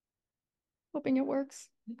 Hoping it works.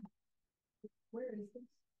 Where is this?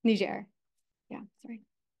 Niger. Yeah, sorry.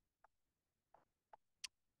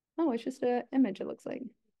 Oh, it's just an image, it looks like.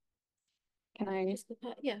 Can I use the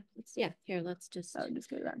pet? Yeah, here, let's just just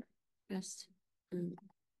go there. press.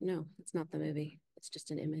 No, it's not the movie. It's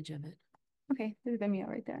just an image of it. Okay, there's Vimeo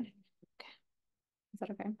right there. Okay. Is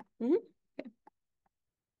that okay? Mm-hmm. Okay.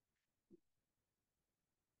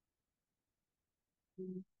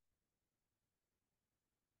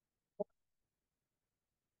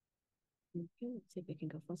 Okay, let's see if we can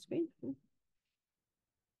go full screen.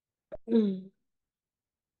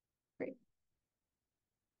 Great.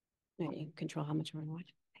 Now you can control how much you want to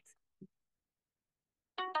watch.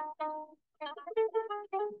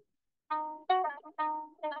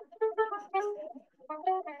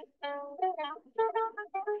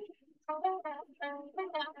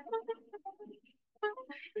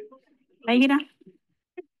 Ay gida.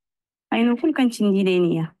 Ay no kul kan cindi de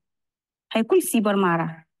niya. Ay kul sibar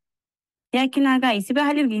mara. Ya kina ga isi ba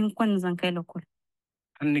halir gin kwan zan kai lokol.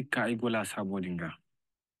 Annika ay gola sabodinga.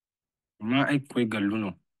 Ma ay koy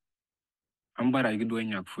galluno. Ambara ay gidwa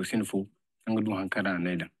nyak fo sinfo. Angadu hankara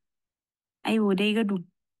naida. Ay wo dai gadu.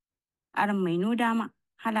 Aram mai no dama.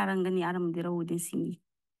 Halaran gani aram dira wudin singi.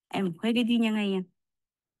 Ay mu kai gadi nya ngayen.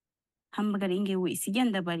 Hambagar inge wo isi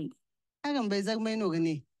da bari. Aram bai zag mai no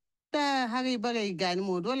gani. Ta hari bare gani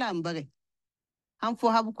mo dola am bare. Han fo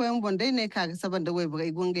habu ko yan bonde ne kaga saban da wai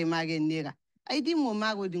bare gongai mage nera. Ai di mo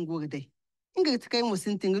mago din goga dai. Inga ta kai mo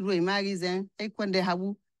sintin gudwai magi zen ai kwanda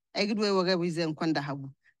habu. Ai gudwai waga bi zen kwanda habu.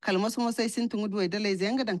 Kalmasu mo sai sintin gudwai dalai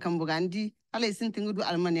zen ga dan kan bugandi. Alai sintin gudu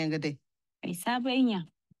alman yanga dai. Ay sabainya.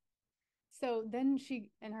 So then she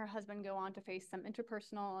and her husband go on to face some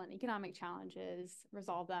interpersonal and economic challenges,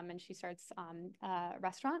 resolve them, and she starts a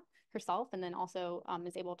restaurant herself, and then also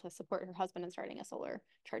is able to support her husband in starting a solar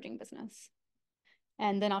charging business.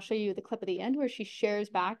 And then I'll show you the clip at the end where she shares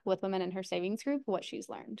back with women in her savings group what she's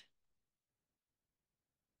learned.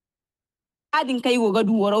 Adin kai wo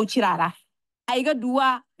gadu warau cirara. Ai ga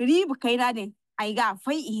duwa ribu kai radin. Ai ga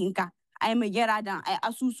fai ihinka. Ai mai gyara dan ai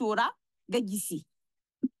asusora ga gisi.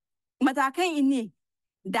 Matakan inni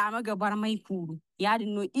dama gabar mai kuru.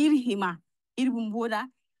 Yadin no irhima, irbun boda,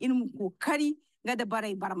 irmu kokari ga da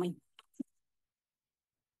barai barmai.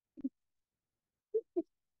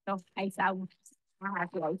 So, ai sabu. Ai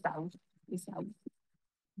sabu. Ai sabu.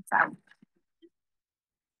 Sabu.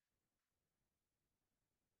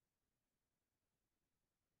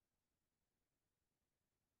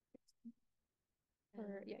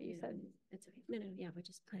 Or, yeah, you said. It's okay. No, yeah, we'll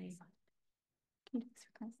just play. Can you do this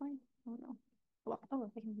kind of slide? Oh, no. Oh,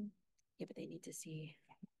 I can. Yeah, but they need to see.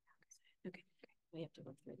 Okay. We have to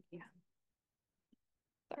work through it. Yeah.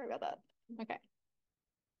 Sorry about that. Okay.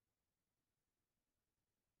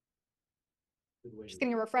 Just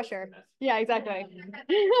getting a refresher. Yeah, exactly.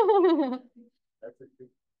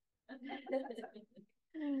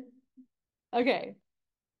 Okay.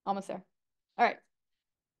 Almost there. All right.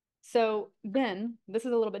 So then this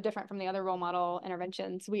is a little bit different from the other role model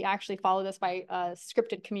interventions. We actually follow this by a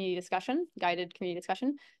scripted community discussion, guided community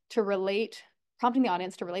discussion, to relate, prompting the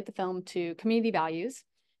audience to relate the film to community values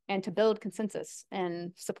and to build consensus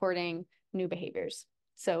in supporting new behaviors.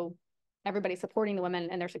 So everybody supporting the women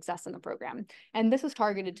and their success in the program. And this was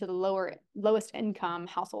targeted to the lowest income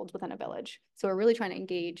households within a village. So we're really trying to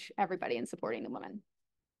engage everybody in supporting the women.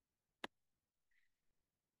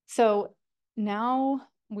 So now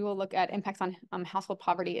we will look at impacts on household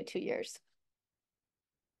poverty at 2 years.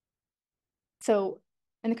 So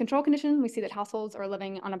in the control condition, we see that households are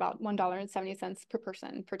living on about $1.70 per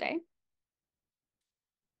person per day.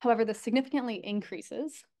 However, this significantly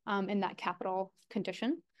increases in that capital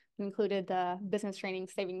condition. It included the business training,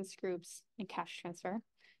 savings groups, and cash transfer,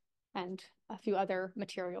 and a few other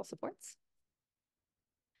material supports.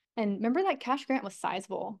 And remember that cash grant was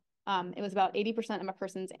sizable. It was about 80% of a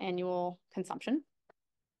person's annual consumption.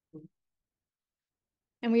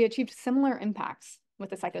 And we achieved similar impacts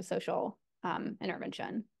with the psychosocial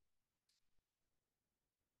intervention.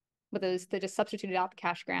 With those, they just substituted out the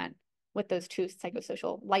cash grant with those two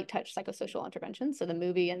psychosocial, light touch psychosocial interventions. So the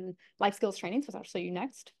movie and life skills trainings, which I'll show you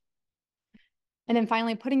next. And then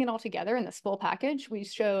finally, putting it all together in this full package, we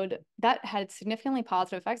showed that had significantly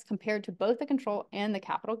positive effects compared to both the control and the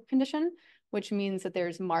capital condition, which means that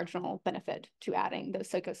there's marginal benefit to adding those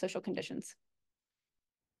psychosocial conditions.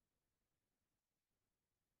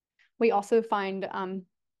 We also find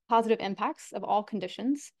positive impacts of all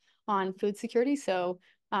conditions on food security. So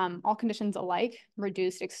all conditions alike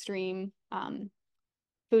reduced extreme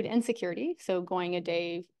food insecurity. So going a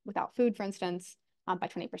day without food, for instance, by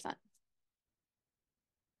 20%.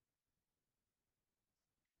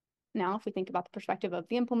 Now, if we think about the perspective of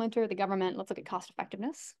the implementer, the government, let's look at cost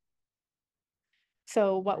effectiveness.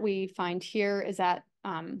 So what we find here is that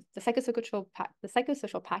the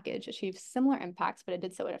psychosocial package achieves similar impacts, but it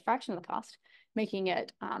did so at a fraction of the cost, making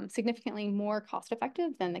it significantly more cost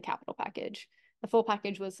effective than the capital package. The full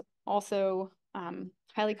package was also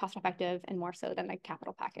highly cost effective and more so than the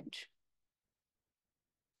capital package.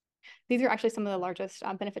 These are actually some of the largest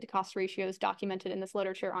benefit to cost ratios documented in this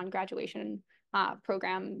literature on graduation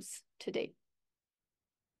programs to date.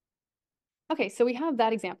 Okay, so we have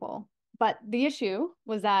that example. But the issue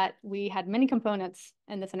was that we had many components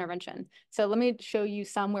in this intervention. So let me show you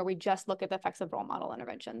some where we just look at the effects of role model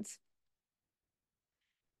interventions.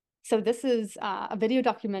 So this is a video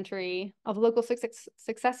documentary of local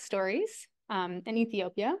success stories in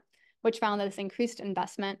Ethiopia, which found that this increased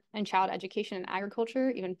investment in child education and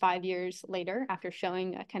agriculture even 5 years later after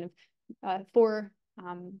showing a kind of 4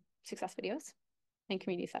 success videos in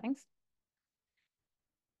community settings.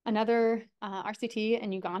 Another RCT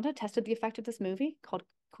in Uganda tested the effect of this movie called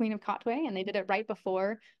Queen of Katwe, and they did it right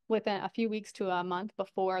before, within a few weeks to a month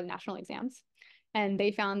before national exams. And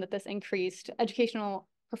they found that this increased educational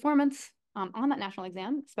performance on that national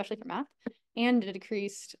exam, especially for math, and it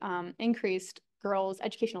increased girls'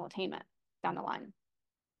 educational attainment down the line.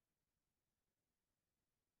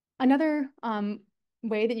 Another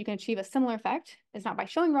way that you can achieve a similar effect is not by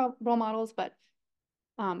showing role models, but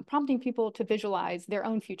prompting people to visualize their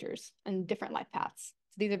own futures and different life paths.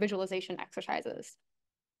 So these are visualization exercises.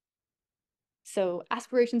 So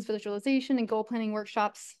aspirations visualization and goal planning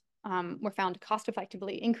workshops were found to cost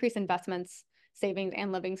effectively increase investments, savings,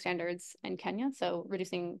 and living standards in Kenya, so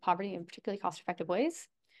reducing poverty in particularly cost-effective ways.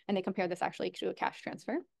 And they compared this actually to a cash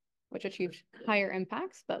transfer, which achieved higher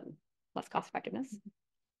impacts, but less cost effectiveness.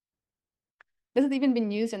 This has even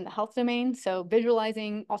been used in the health domain. So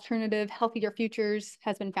visualizing alternative, healthier futures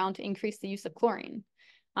has been found to increase the use of chlorine,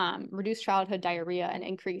 reduce childhood diarrhea, and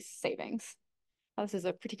increase savings. This is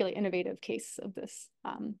a particularly innovative case of this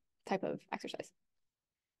type of exercise.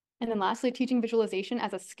 And then lastly, teaching visualization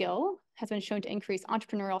as a skill has been shown to increase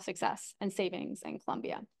entrepreneurial success and savings in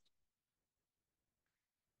Colombia.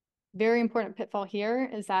 Very important pitfall here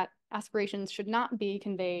is that aspirations should not be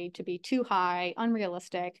conveyed to be too high,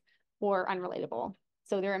 unrealistic, or unrelatable.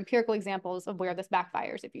 So there are empirical examples of where this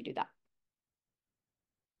backfires if you do that.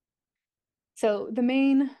 So the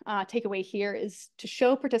main takeaway here is to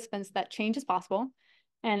show participants that change is possible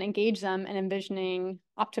and engage them in envisioning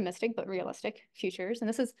optimistic but realistic futures. And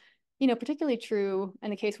this is, particularly true in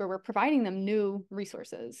the case where we're providing them new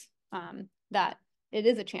resources, that it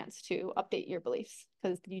is a chance to update your beliefs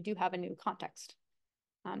because you do have a new context,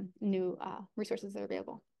 new resources that are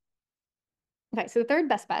available. Okay, so the third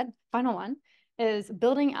best bet, final one, is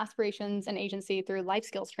building aspirations and agency through life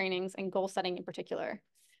skills trainings and goal setting in particular.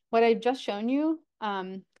 What I've just shown you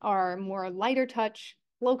are more lighter touch,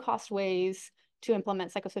 low cost ways to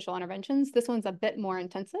implement psychosocial interventions. This one's a bit more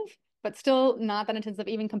intensive, but still not that intensive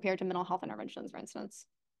even compared to mental health interventions, for instance.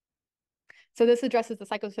 So this addresses the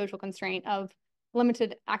psychosocial constraint of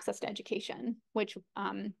limited access to education, which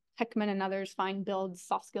Heckman and others find builds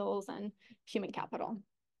soft skills and human capital.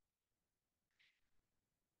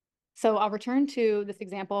 So I'll return to this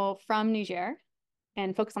example from Niger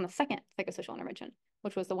and focus on the second psychosocial intervention,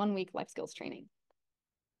 which was the 1-week life skills training.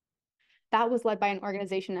 That was led by an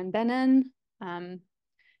organization in Benin,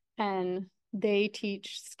 and they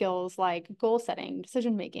teach skills like goal setting,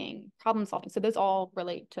 decision-making, problem solving. So those all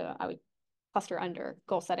relate to, I would cluster under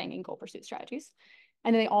goal setting and goal pursuit strategies.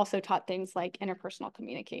 And then they also taught things like interpersonal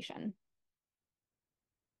communication.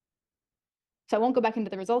 So I won't go back into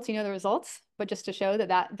the results, you know the results, but just to show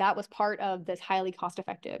that was part of this highly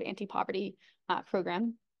cost-effective anti-poverty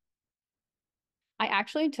program. I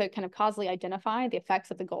actually, to kind of causally identify the effects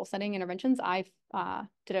of the goal-setting interventions, I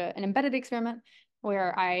did an embedded experiment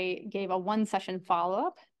where I gave a 1-session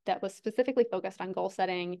follow-up that was specifically focused on goal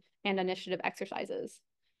setting and initiative exercises.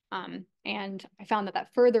 And I found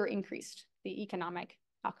that further increased the economic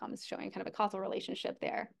outcomes, showing kind of a causal relationship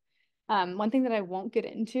there. One thing that I won't get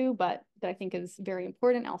into, but that I think is very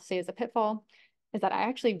important, I'll say as a pitfall, is that I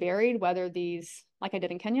actually varied whether these, like I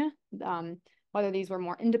did in Kenya, whether these were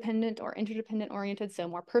more independent or interdependent oriented, so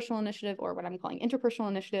more personal initiative or what I'm calling interpersonal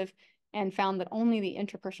initiative, and found that only the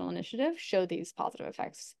interpersonal initiative showed these positive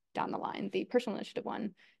effects down the line. The personal initiative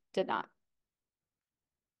one did not.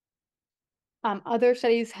 Other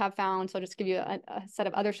studies have found, so I'll just give you a set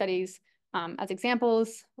of other studies as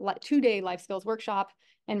examples. 2-day life skills workshop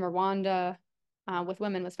in Rwanda with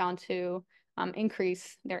women was found to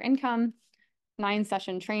increase their income.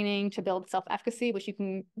 9-session training to build self-efficacy, which you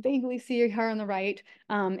can vaguely see here on the right,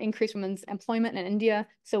 increase women's employment in India.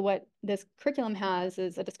 So what this curriculum has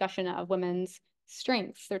is a discussion of women's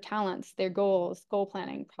strengths, their talents, their goals, goal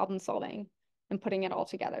planning, problem solving, and putting it all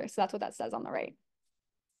together. So that's what that says on the right.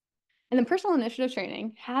 And then personal initiative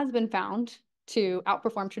training has been found to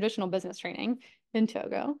outperform traditional business training in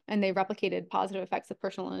Togo, and they replicated positive effects of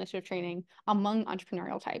personal initiative training among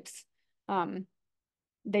entrepreneurial types.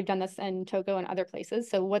 They've done this in Togo and other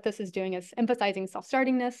places. So what this is doing is emphasizing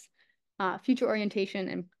self-startingness, future orientation,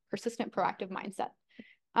 and persistent proactive mindset.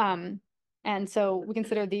 And so we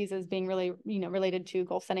consider these as being really, related to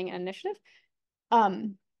goal setting and initiative.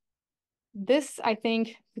 This, I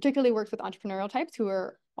think, particularly works with entrepreneurial types who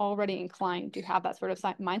are already inclined to have that sort of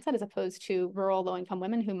mindset as opposed to rural low-income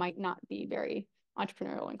women who might not be very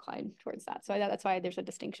entrepreneurial inclined towards that. So that's why there's a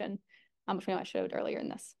distinction between what I showed earlier in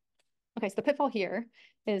this. Okay, so the pitfall here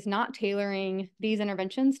is not tailoring these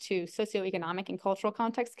interventions to socioeconomic and cultural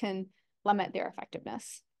contexts can limit their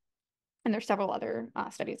effectiveness. And there's several other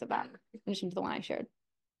studies of that in addition to the one I shared.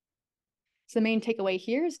 So the main takeaway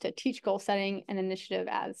here is to teach goal setting and initiative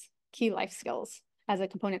as key life skills as a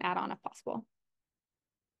component add-on if possible.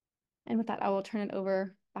 And with that, I will turn it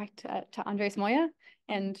over back to Andres Moya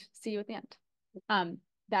and see you at the end.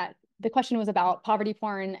 That the question was about poverty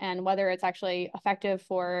porn and whether it's actually effective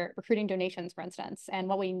for recruiting donations, for instance, and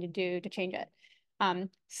what we need to do to change it.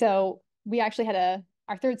 So we actually had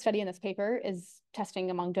our third study in this paper is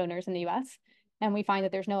testing among donors in the US. And we find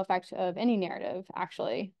that there's no effect of any narrative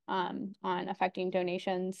actually on affecting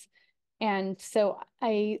donations. And so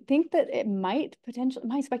I think that it might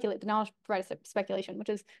speculate, the knowledge provides speculation, which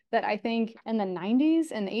is that I think in the 90s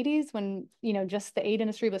and 80s when, just the aid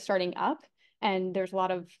industry was starting up and there's a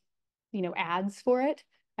lot of, ads for it,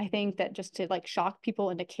 I think that just to like shock people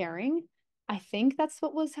into caring, I think that's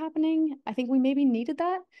what was happening. I think we maybe needed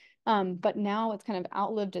that. But now it's kind of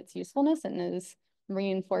outlived its usefulness and is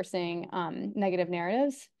reinforcing negative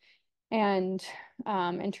narratives. And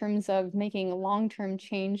in terms of making long-term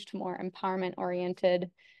change to more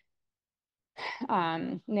empowerment-oriented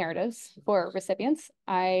narratives for recipients,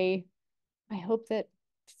 I hope that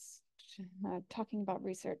talking about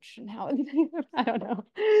research and how I don't know.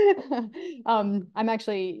 I'm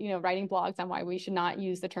actually, writing blogs on why we should not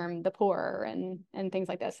use the term the poor and things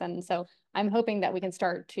like this. And so I'm hoping that we can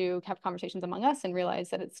start to have conversations among us and realize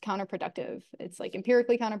that it's counterproductive. It's like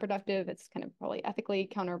empirically counterproductive. It's kind of probably ethically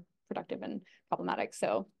counterproductive and problematic.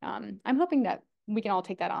 So I'm hoping that we can all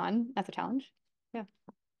take that on as a challenge. Yeah.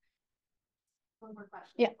 One more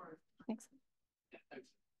question. Yeah. Thanks. Yeah, thanks.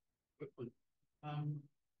 Quick one.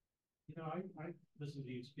 I listen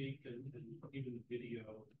to you speak and even the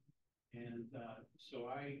video, and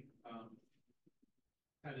so I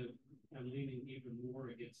kind of am leaning even more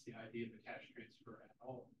against the idea of the cash transfer at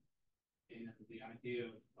all, and the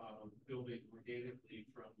idea of building organically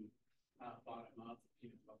from bottom up.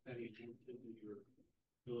 A penny into your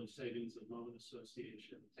village savings and loan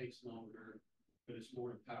association. It takes longer, but it's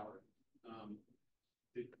more empowered.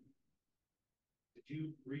 Did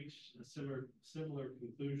you reach a similar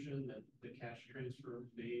conclusion that the cash transfer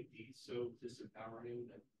may be so disempowering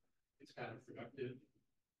that it's counterproductive?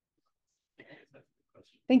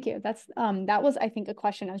 Thank you. That was, I think, a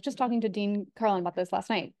question. I was just talking to Dean Carlin about this last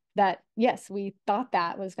night, that yes, we thought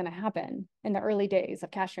that was going to happen in the early days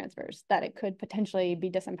of cash transfers, that it could potentially be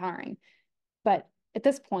disempowering. But at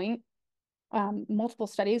this point, multiple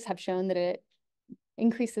studies have shown that it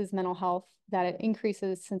increases mental health, that it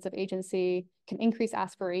increases sense of agency, can increase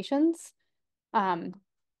aspirations.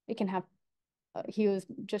 It can have, he was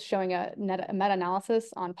just showing a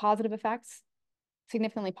meta-analysis on positive effects,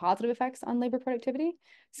 significantly positive effects on labor productivity.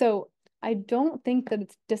 So I don't think that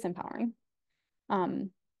it's disempowering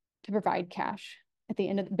to provide cash at the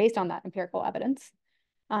end of, based on that empirical evidence.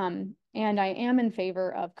 And I am in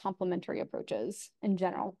favor of complementary approaches in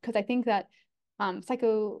general, because I think that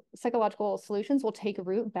psychological solutions will take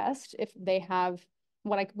root best if they have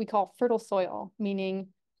what we call fertile soil, meaning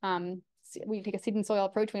we take a seed and soil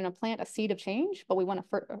approach. We want to plant a seed of change, but we want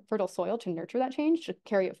a fertile soil to nurture that change, to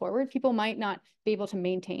carry it forward. People might not be able to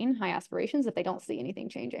maintain high aspirations if they don't see anything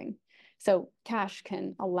changing. So cash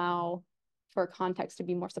can allow for context to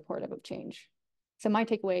be more supportive of change. So my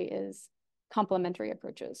takeaway is complementary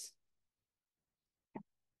approaches.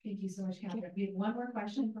 Thank you so much, Catherine. We have one more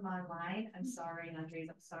question from online. I'm sorry, Andres,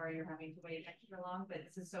 I'm sorry you're having to wait extra long, but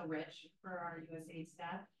this is so rich for our USAID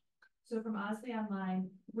staff. So from Osley Online,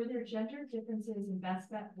 were there gender differences in Best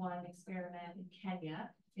Bet 1 experiment in Kenya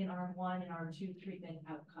in Arm 1 and Arm 2 treatment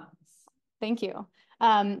outcomes? Thank you.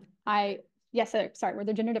 Yes, sorry, were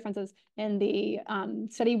there gender differences in the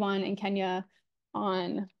study 1 in Kenya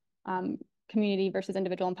on community versus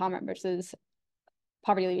individual empowerment versus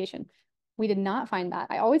poverty alleviation? We did not find that.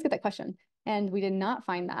 I always get that question, and we did not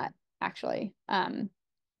find that, actually.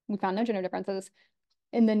 We found no gender differences.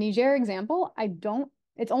 In the Niger example,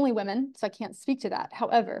 it's only women, so I can't speak to that.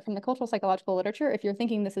 However, from the cultural psychological literature, if you're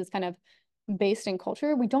thinking this is kind of based in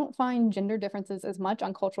culture, we don't find gender differences as much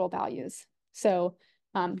on cultural values. So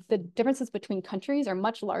the differences between countries are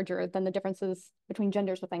much larger than the differences between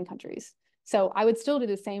genders within countries. So I would still do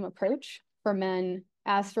the same approach for men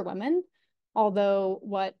as for women, although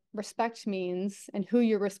what respect means and who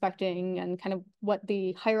you're respecting and kind of what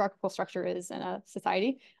the hierarchical structure is in a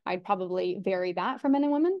society, I'd probably vary that for men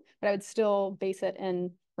and women, but I would still base it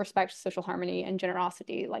in respect, social harmony, and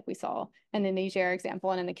generosity, like we saw in the Niger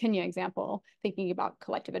example and in the Kenya example, thinking about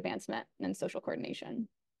collective advancement and social coordination.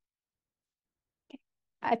 Okay.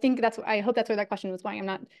 I hope that's where that question was going. I'm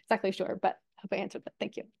not exactly sure, but I hope I answered that.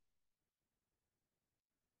 Thank you.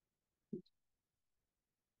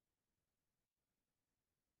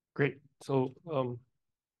 Great. So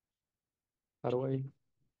how do I?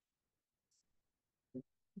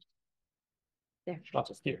 There,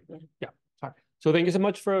 just here. Yeah. Sorry. So thank you so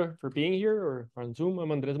much for being here or on Zoom.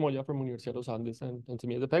 I'm Andres Moya from Universidad de los Andes and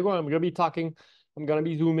Semilla de Pego. I'm going to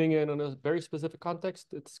be zooming in on a very specific context.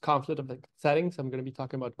 It's conflict of settings. I'm going to be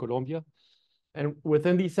talking about Colombia. And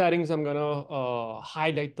within these settings, I'm going to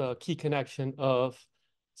highlight the key connection of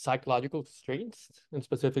psychological constraints and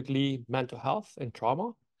specifically mental health and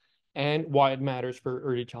trauma and why it matters for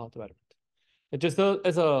early child development. And just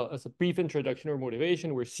as a brief introduction or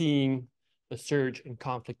motivation, we're seeing a surge in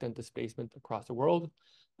conflict and displacement across the world.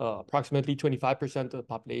 Approximately 25% of the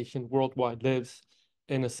population worldwide lives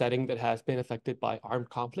in a setting that has been affected by armed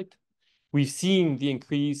conflict. We've seen the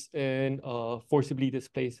increase in forcibly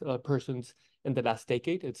displaced persons in the last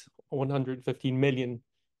decade. It's 115 million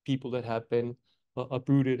people that have been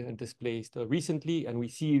uprooted and displaced recently, and we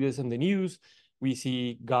see this in the news. We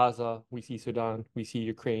see Gaza, we see Sudan, we see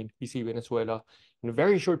Ukraine, we see Venezuela. In a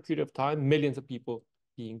very short period of time, millions of people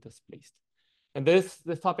being displaced. And this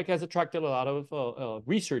topic has attracted a lot of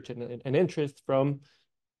research and interest from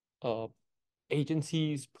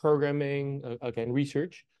agencies, programming, again,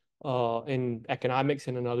 research in economics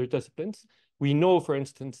and in other disciplines. We know, for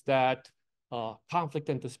instance, that conflict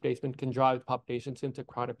and displacement can drive populations into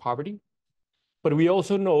chronic poverty. But we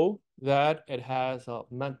also know that it has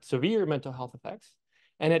severe mental health effects,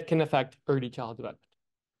 and it can affect early child development.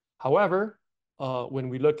 However, when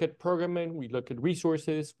we look at programming, we look at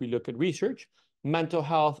resources, we look at research, mental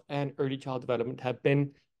health and early child development have been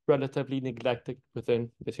relatively neglected within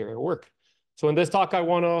this area of work. So in this talk, I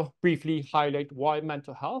want to briefly highlight why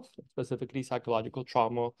mental health, specifically psychological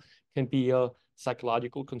trauma, can be a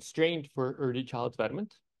psychological constraint for early child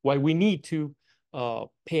development, why we need to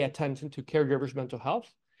pay attention to caregivers' mental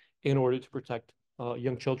health in order to protect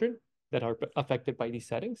young children that are affected by these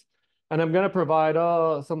settings. And I'm going to provide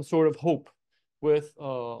some sort of hope with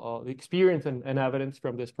the experience and evidence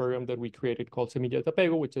from this program that we created called Semilla de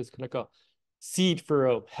Apego, which is like a seed for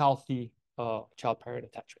a healthy child-parent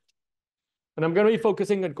attachment. And I'm going to be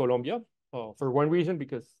focusing on Colombia for one reason,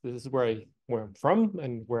 because this is where I'm from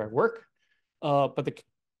and where I work. But the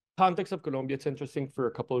context of Colombia, it's interesting for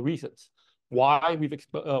a couple of reasons. Why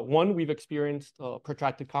we've experienced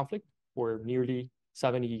protracted conflict for nearly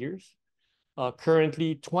 70 years.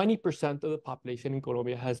 Currently, 20% of the population in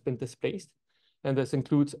Colombia has been displaced, and this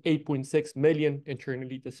includes 8.6 million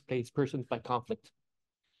internally displaced persons by conflict.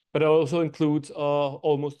 But it also includes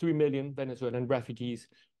almost 3 million Venezuelan refugees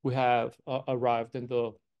who have arrived in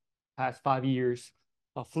the past 5 years,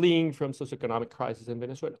 fleeing from socioeconomic crisis in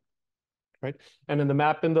Venezuela. Right, and in the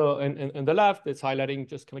map in the left, it's highlighting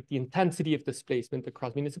just kind of the intensity of displacement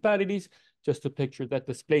across municipalities, just to picture that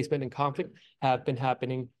displacement and conflict have been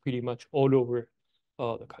happening pretty much all over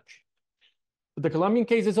the country. But the Colombian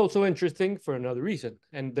case is also interesting for another reason,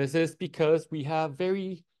 and this is because we have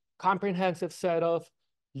very comprehensive set of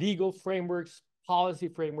legal frameworks, policy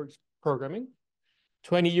frameworks, programming.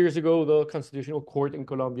 20 years ago, the Constitutional Court in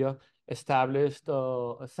Colombia established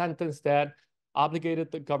a sentence that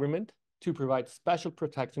obligated the government to provide special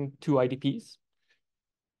protection to IDPs,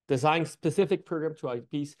 design specific program to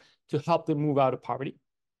IDPs to help them move out of poverty.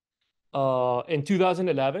 In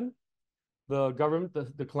 2011,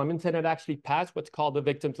 the Colombian Senate actually passed what's called the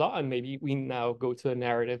Victims Law, and maybe we now go to a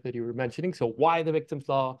narrative that you were mentioning. So why the Victims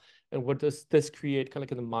Law, and what does this create kind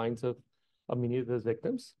of like in the minds of many of those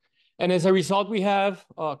victims? And as a result, we have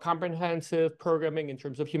comprehensive programming in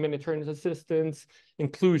terms of humanitarian assistance,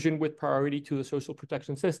 inclusion with priority to the social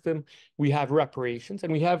protection system. We have reparations,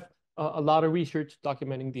 and we have a lot of research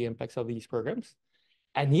documenting the impacts of these programs.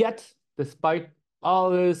 And yet, despite all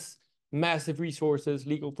this massive resources,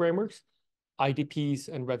 legal frameworks, IDPs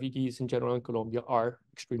and refugees in general in Colombia are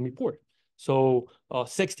extremely poor. So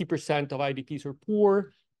 60% of IDPs are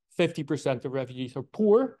poor, 50% of refugees are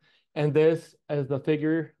poor. And this, as the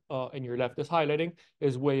figure in your left is highlighting,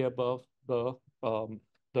 is way above the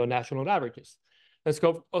national averages. And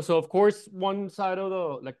so of course, one side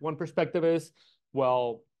of one perspective is,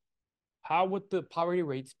 well, how would the poverty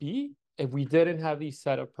rates be if we didn't have these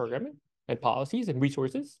set of programming and policies and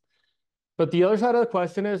resources? But the other side of the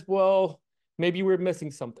question is, well, maybe we're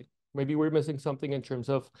missing something. Maybe we're missing something in terms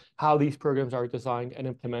of how these programs are designed and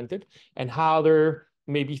implemented, and how they're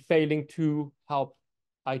maybe failing to help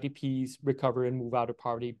IDPs recover and move out of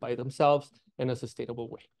poverty by themselves in a sustainable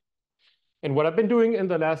way. And what I've been doing in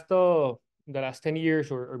the last 10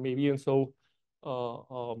 years, or maybe even so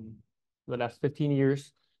the last 15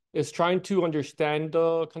 years, is trying to understand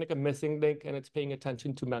kind of like a missing link, and it's paying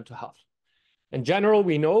attention to mental health. In general,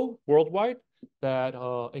 we know worldwide that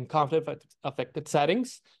in conflict-affected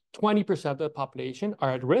settings, 20% of the population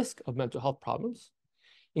are at risk of mental health problems.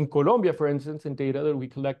 In Colombia, for instance, in data that we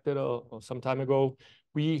collected some time ago,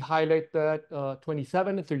 we highlight that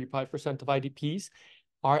 27 and 35% of IDPs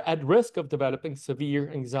are at risk of developing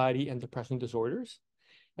severe anxiety and depression disorders.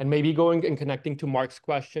 And maybe going and connecting to Mark's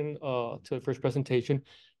question to the first presentation,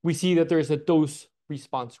 we see that there's a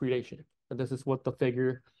dose-response relationship. And this is what the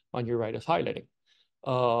figure on your right is highlighting.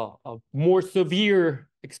 A more severe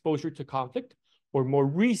exposure to conflict or more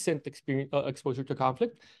recent exposure to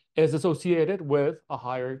conflict is associated with a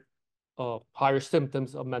higher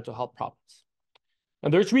symptoms of mental health problems.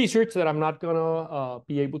 And there's research that I'm not gonna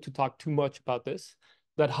be able to talk too much about this,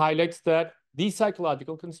 that highlights that these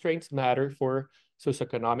psychological constraints matter for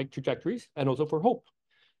socioeconomic trajectories and also for hope.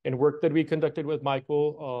 In work that we conducted with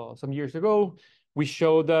Michael some years ago, we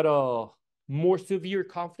showed that more severe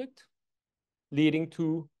conflict leading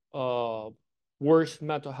to worse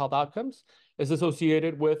mental health outcomes is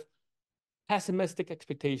associated with pessimistic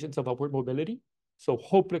expectations of upward mobility, so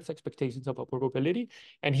hopeless expectations of upward mobility.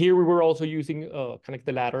 And here we were also using kind of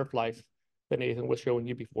the ladder of life that Nathan was showing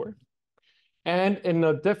you before. And in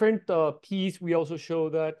a different piece, we also show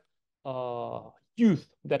that youth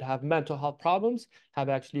that have mental health problems have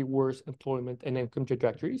actually worse employment and income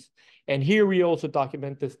trajectories. And here we also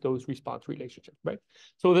document this dose-response relationship, right?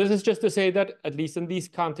 So this is just to say that at least in these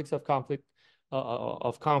contexts of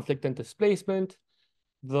conflict and displacement,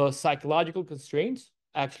 the psychological constraints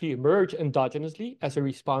actually emerge endogenously as a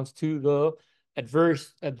response to the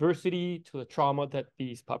adversity, to the trauma that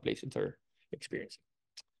these populations are experiencing.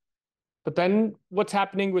 But then what's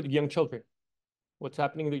happening with young children? What's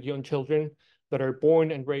happening with young children that are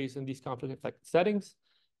born and raised in these conflict-affected settings?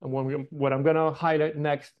 And what I'm gonna highlight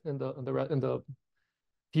next in the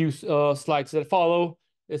few slides that follow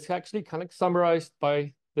is actually kind of summarized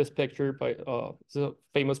by this picture by a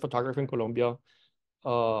famous photographer in Colombia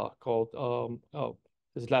called,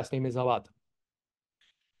 his last name is Abad.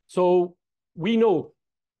 So we know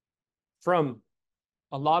from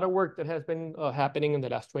a lot of work that has been happening in the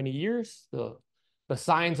last 20 years, the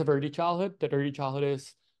science of early childhood, that early childhood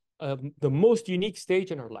is the most unique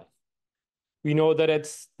stage in our life. We know that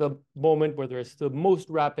it's the moment where there's the most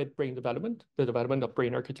rapid brain development, the development of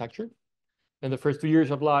brain architecture. In the first 2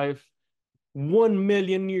 years of life, 1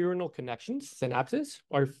 million neuronal connections, synapses,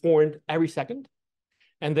 are formed every second.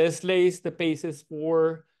 And this lays the basis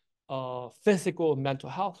for physical and mental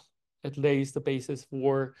health. It lays the basis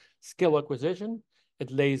for skill acquisition.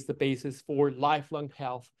 It lays the basis for lifelong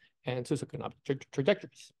health and socioeconomic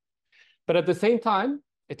trajectories. But at the same time,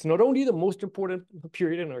 it's not only the most important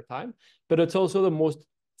period in our time, but it's also the most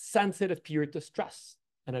sensitive period to stress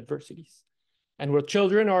and adversities. And where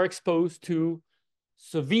children are exposed to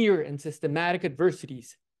severe and systematic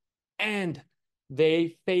adversities, and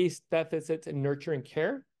they face deficits in nurture and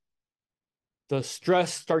care, the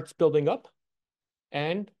stress starts building up,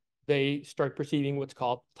 and they start perceiving what's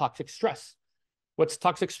called toxic stress. What's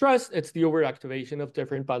toxic stress? It's the overactivation of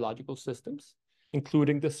different biological systems,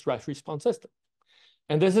 including the stress response system.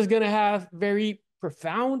 And this is going to have very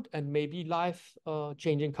profound and maybe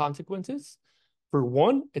life-changing consequences. For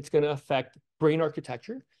one, it's going to affect brain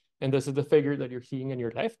architecture. And this is the figure that you're seeing in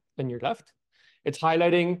your left. It's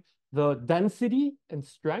highlighting the density and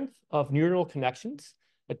strength of neuronal connections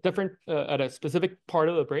at a specific part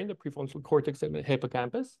of the brain, the prefrontal cortex and the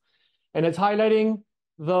hippocampus. And it's highlighting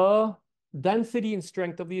the density and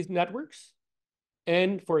strength of these networks.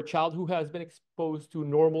 And for a child who has been exposed to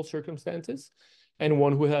normal circumstances and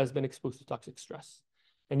one who has been exposed to toxic stress.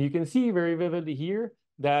 And you can see very vividly here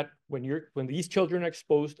that when these children are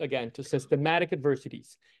exposed, again, to systematic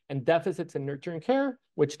adversities and deficits in nurture and care,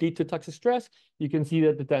 which lead to toxic stress, you can see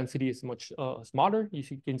that the density is much smaller. You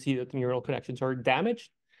can see that the neural connections are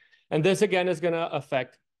damaged. And this, again, is going to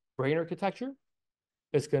affect brain architecture.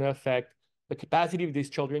 It's going to affect the capacity of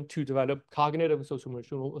these children to develop cognitive and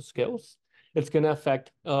social-emotional skills. It's going to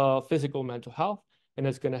affect physical mental health, and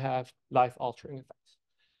it's going to have life-altering effects.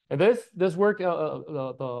 And this work,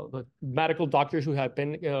 the medical doctors who have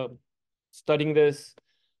been studying this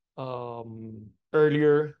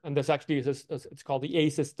earlier, and this actually is it's called the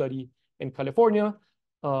ACEs study in California.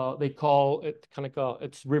 They call it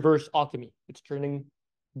it's reverse alchemy. It's turning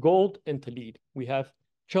gold into lead. We have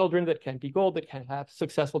children that can be gold, that can have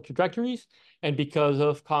successful trajectories, and because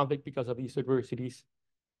of conflict, because of these adversities,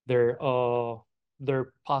 their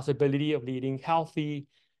possibility of leading healthy,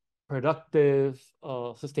 productive,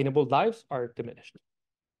 sustainable lives are diminished.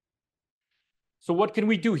 So what can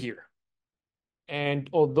we do here? And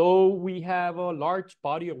although we have a large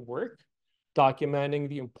body of work documenting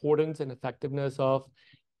the importance and effectiveness of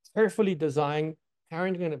carefully designed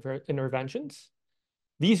parenting interventions,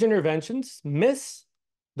 these interventions miss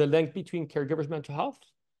the link between caregivers' mental health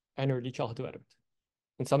and early childhood development.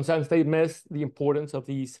 In some sense, they miss the importance of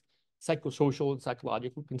these psychosocial and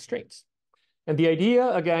psychological constraints. And the idea,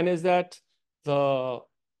 again, is that the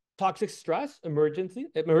toxic stress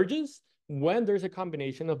emerges when there's a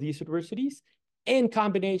combination of these adversities in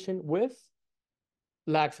combination with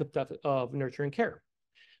lacks of nurture and care.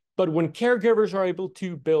 But when caregivers are able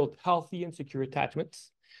to build healthy and secure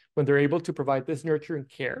attachments, when they're able to provide this nurture and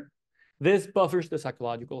care, this buffers the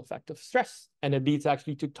psychological effect of stress. And it leads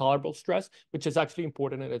actually to tolerable stress, which is actually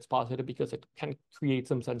important and it's positive because it can create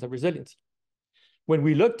some sense of resilience. When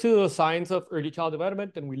we look to the science of early child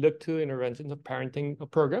development and we look to interventions of parenting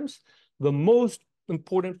programs, the most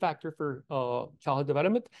important factor for childhood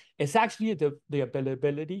development is actually the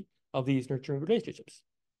availability of these nurturing relationships.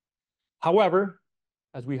 However,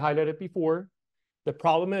 as we highlighted before, the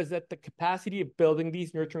problem is that the capacity of building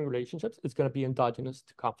these nurturing relationships is going to be endogenous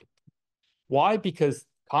to conflict. Why? Because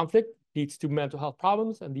conflict leads to mental health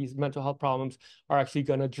problems, and these mental health problems are actually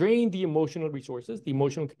going to drain the emotional resources, the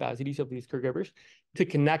emotional capacities of these caregivers to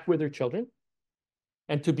connect with their children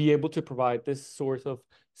and to be able to provide this source of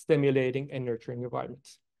stimulating and nurturing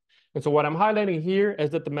environments. And so what I'm highlighting here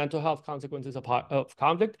is that the mental health consequences of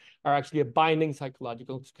conflict are actually a binding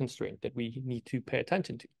psychological constraint that we need to pay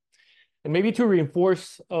attention to. And maybe to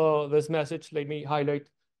reinforce this message, let me highlight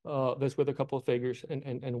this with a couple of figures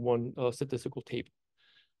and one statistical table.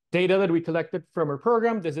 Data that we collected from our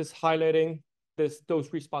program, this is highlighting this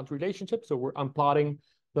dose-response relationship. So I'm plotting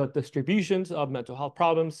the distributions of mental health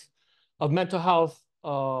problems, of mental health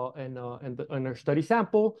in our study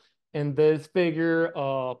sample. And this figure,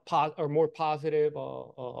 or more positive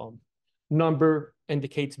number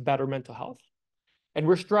indicates better mental health. And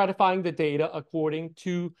we're stratifying the data according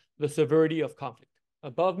to the severity of conflict,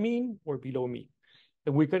 above mean or below mean.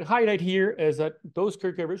 And we can highlight here is that those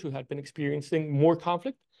caregivers who had been experiencing more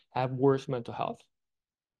conflict have worse mental health.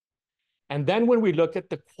 And then when we look at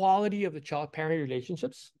the quality of the child-parent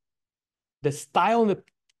relationships, the style in the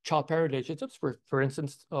child-parent relationships, for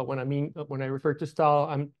instance, when I refer to style,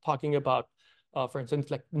 I'm talking about, for instance,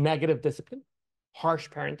 like negative discipline, harsh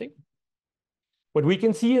parenting. What we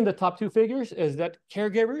can see in the top two figures is that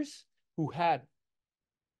caregivers who had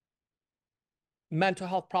mental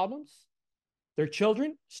health problems, their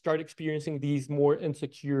children start experiencing these more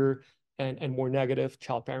insecure and more negative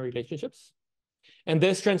child-parent relationships. And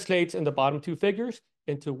this translates in the bottom two figures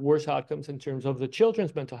into worse outcomes in terms of the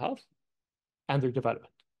children's mental health and their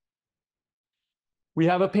development. We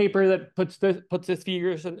have a paper that puts these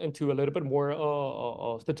figures into a little bit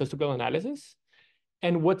more statistical analysis.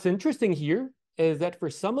 And what's interesting here is that for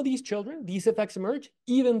some of these children, these effects emerge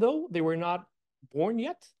even though they were not born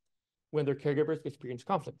yet when their caregivers experience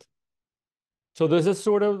conflict. So this is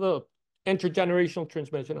sort of the intergenerational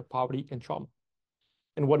transmission of poverty and trauma.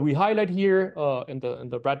 And what we highlight here in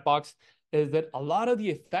the red box is that a lot of the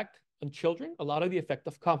effect on children, a lot of the effect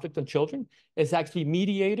of conflict on children is actually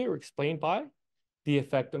mediated or explained by the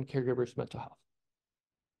effect on caregivers' mental health.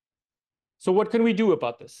 So what can we do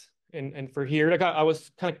about this? And for here, like I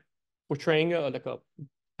was kind of portraying like a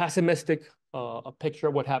pessimistic a picture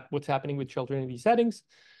of what's happening with children in these settings,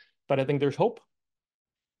 but I think there's hope.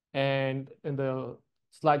 And in the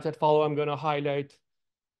slides that follow, I'm going to highlight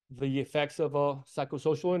the effects of a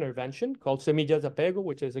psychosocial intervention called Semillas de Apego,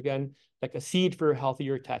 which is, again, like a seed for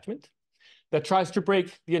healthier attachment that tries to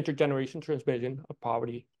break the intergenerational transmission of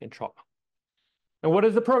poverty and trauma. And what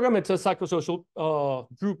is the program? It's a psychosocial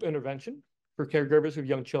group intervention for caregivers of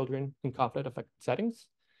young children in conflict-affected settings.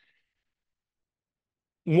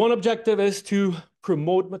 One objective is to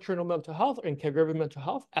promote maternal mental health and caregiver mental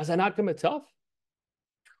health as an outcome itself,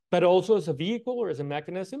 but also as a vehicle or as a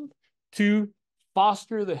mechanism to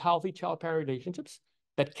foster the healthy child-parent relationships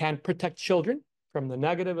that can protect children from the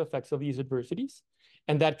negative effects of these adversities,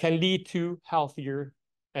 and that can lead to healthier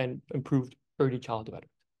and improved early child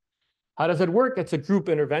development. How does it work? It's a group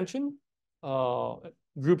intervention.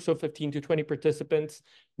 Groups of 15 to 20 participants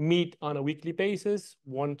meet on a weekly basis,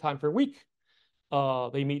 one time per week.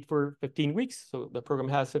 They meet for 15 weeks. So the program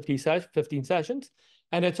has 15 sessions.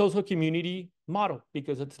 And it's also a community model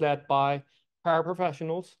because it's led by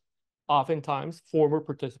paraprofessionals, oftentimes former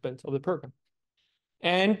participants of the program.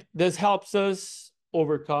 And this helps us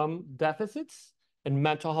overcome deficits in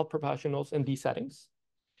mental health professionals in these settings.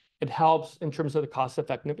 It helps in terms of the cost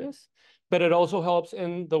effectiveness, but it also helps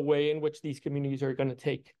in the way in which these communities are going to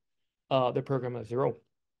take the program as their own.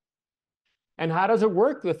 And how does it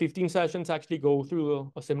work? The 15 sessions actually go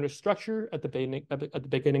through a similar structure. At the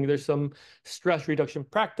beginning, there's some stress reduction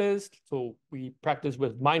practice. So we practice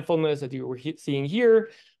with mindfulness, as you were seeing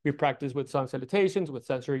here. We practice with some salutations, with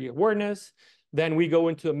sensory awareness. Then we go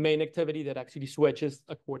into a main activity that actually switches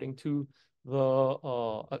according to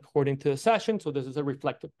the session. So this is a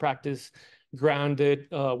reflective practice grounded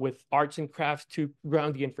with arts and crafts to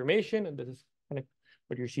ground the information. And this is kind of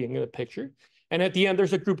what you're seeing in the picture. And at the end,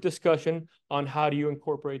 there's a group discussion on how do you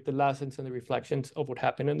incorporate the lessons and the reflections of what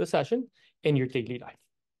happened in the session in your daily life.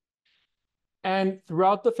 And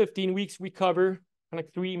throughout the 15 weeks, we cover kind of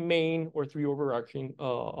three main or three overarching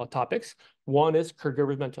topics. One is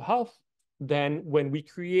caregivers' mental health. Then when we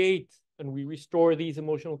create and we restore these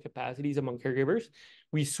emotional capacities among caregivers,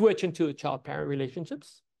 we switch into the child-parent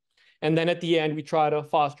relationships. And then at the end, we try to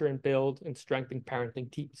foster and build and strengthen parenting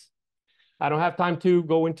teams. I don't have time to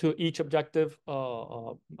go into each objective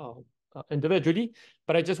individually,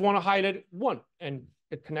 but I just want to highlight one, and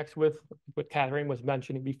it connects with what Catherine was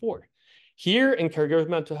mentioning before. Here in caregivers'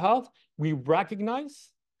 mental health, we recognize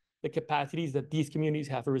the capacities that these communities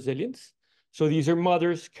have for resilience. So these are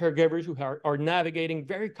mothers, caregivers who are navigating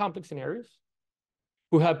very complex scenarios,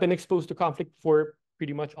 who have been exposed to conflict for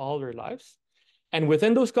pretty much all their lives. And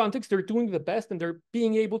within those contexts, they're doing the best and they're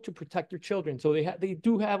being able to protect their children. So they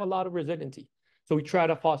do have a lot of resiliency. So we try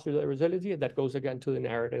to foster that resiliency, and that goes again to the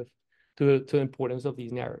narrative, to the importance of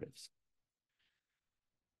these narratives.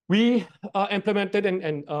 We implemented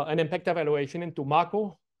an impact evaluation in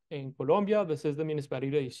Tumaco in Colombia. This is the municipality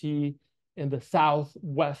that you see in the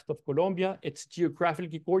southwest of Colombia. It's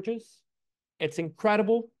geographically gorgeous. It's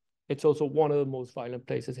incredible. It's also one of the most violent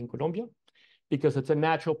places in Colombia, because it's a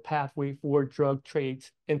natural pathway for drug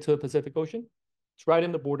trades into the Pacific Ocean. It's right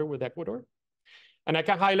in the border with Ecuador. And I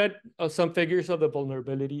can highlight some figures of the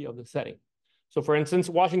vulnerability of the setting. So for instance,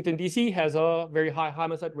 Washington, D.C. has a very high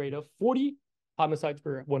homicide rate of 40 homicides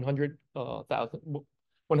per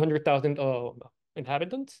 100,000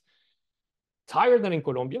 inhabitants. It's higher than in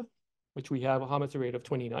Colombia, which we have a homicide rate of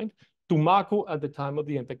 29. Tumaco at the time of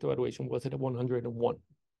the impact evaluation was at 101.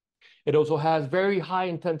 It also has very high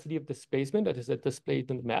intensity of displacement that is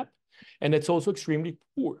displayed in the map. And it's also extremely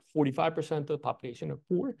poor. 45% of the population are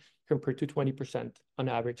poor compared to 20% on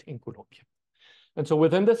average in Colombia. And so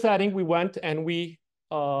within the setting, we went and we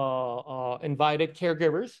invited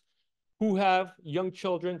caregivers who have young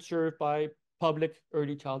children served by public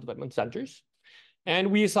early child development centers.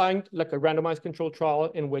 And we assigned like a randomized control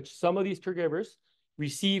trial in which some of these caregivers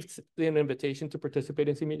received an invitation to participate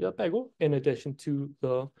in Semilla de Apego, in addition to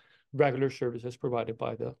the regular services provided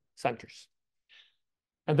by the centers.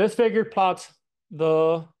 And this figure plots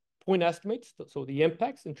the point estimates, so the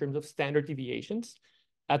impacts in terms of standard deviations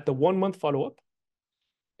at the 1 month follow-up.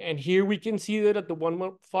 And here we can see that at the 1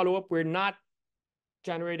 month follow-up, we're not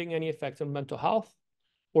generating any effects on mental health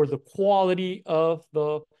or the quality of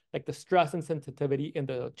the stress and sensitivity in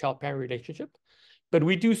the child-parent relationship. But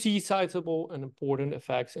we do see sizable and important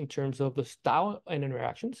effects in terms of the style and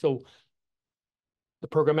interaction. So the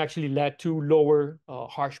program actually led to lower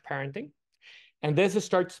harsh parenting. And this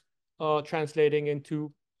starts translating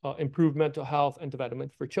into improved mental health and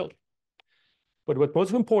development for children. But what's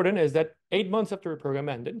most important is that 8 months after the program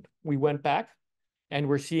ended, we went back and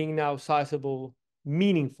we're seeing now sizable,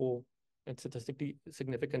 meaningful, and statistically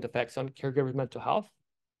significant effects on caregivers' mental health,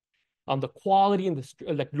 on the quality and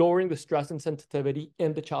lowering the stress and sensitivity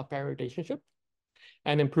in the child-parent relationship,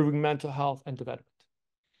 and improving mental health and development.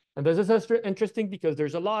 And this is interesting because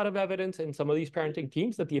there's a lot of evidence in some of these parenting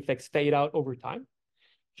teams that the effects fade out over time.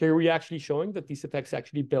 Here we're actually showing that these effects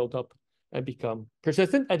actually build up and become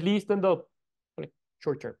persistent, at least in the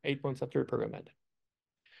short term, 8 months after the program ended.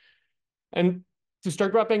 And to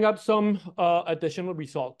start wrapping up some additional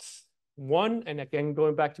results. One, and again,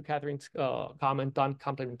 going back to Catherine's comment on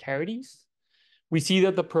complementarities, we see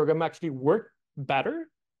that the program actually worked better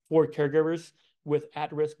for caregivers with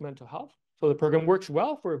at-risk mental health. So the program works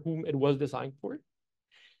well for whom it was designed for,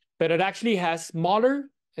 but it actually has smaller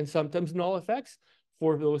and sometimes null effects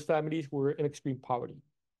for those families who are in extreme poverty.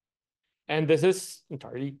 And this is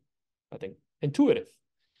entirely, I think, intuitive.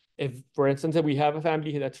 If, for instance, if we have a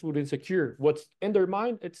family that's food insecure, what's in their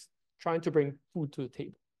mind, it's trying to bring food to the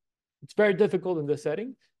table. It's very difficult in this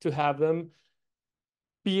setting to have them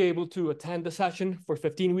be able to attend the session for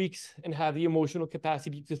 15 weeks and have the emotional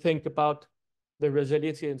capacity to think about their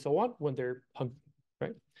resiliency and so on when they're hungry,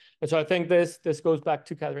 right? And so I think this goes back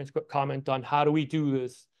to Catherine's comment on how do we do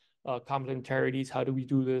this complementarities, how do we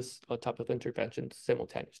do this type of interventions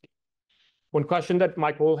simultaneously? One question that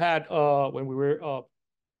Michael had when we were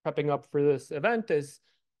prepping up for this event is,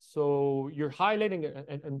 So you're highlighting,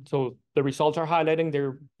 and so the results are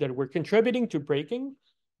highlighting that we're contributing to breaking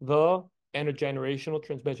the intergenerational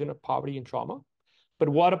transmission of poverty and trauma. But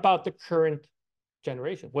what about the current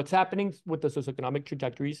generation? What's happening with the socioeconomic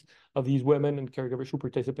trajectories of these women and caregivers who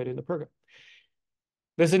participate in the program?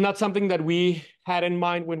 This is not something that we had in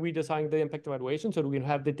mind when we designed the impact evaluation, so we don't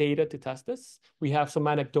have the data to test this. We have some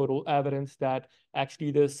anecdotal evidence that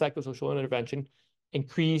actually the psychosocial intervention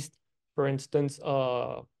increased, for instance,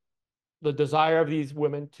 the desire of these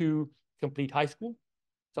women to complete high school.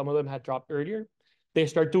 Some of them had dropped earlier. They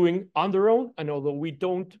start doing on their own, and although we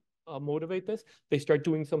don't motivate this, they start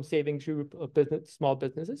doing some savings through small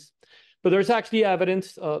businesses. But there's actually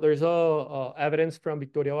evidence. There's evidence from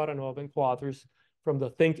Victoria Varanova and co-authors from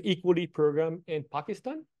the Think Equally program in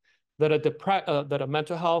Pakistan that a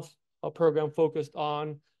mental health program focused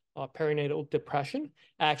on perinatal depression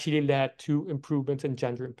actually led to improvements in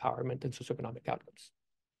gender empowerment and socioeconomic outcomes.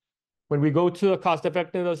 When we go to the cost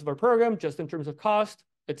effectiveness of our program, just in terms of cost,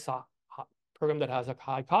 it's a program that has a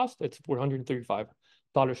high cost. It's $435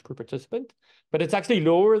 per participant, but it's actually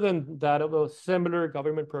lower than that of a similar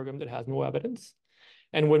government program that has no evidence.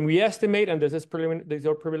 And when we estimate, and these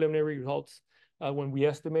are preliminary results, when we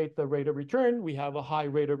estimate the rate of return, we have a high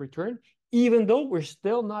rate of return, even though we're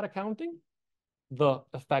still not accounting the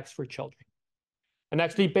effects for children. And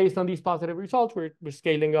actually, based on these positive results, we're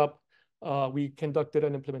scaling up. We conducted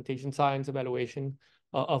an implementation science evaluation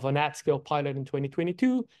of an at-scale pilot in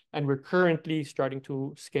 2022, and we're currently starting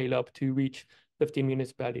to scale up to reach 15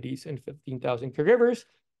 municipalities and 15,000 caregivers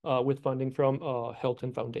with funding from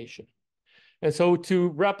Hilton Foundation. And so to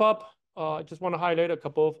wrap up, I just want to highlight a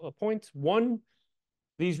couple of points. One,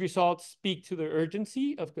 these results speak to the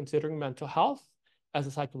urgency of considering mental health as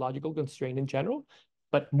a psychological constraint in general,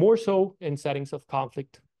 but more so in settings of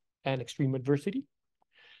conflict and extreme adversity.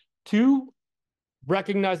 Two,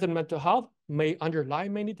 recognize that mental health may underlie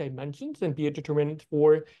many dimensions and be a determinant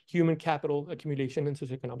for human capital accumulation and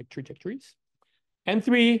socioeconomic trajectories. And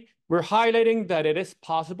three, we're highlighting that it is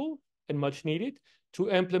possible and much needed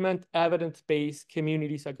to implement evidence-based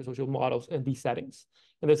community psychosocial models in these settings.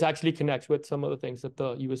 And this actually connects with some of the things that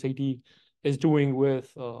the USAID is doing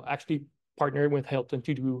with actually partnering with Hilton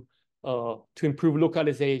to do to improve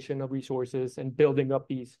localization of resources and building up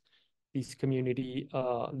these community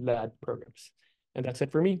led programs. And that's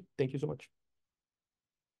it for me. Thank you so much.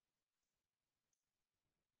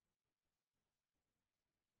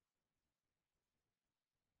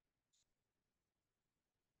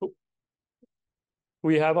 Oh.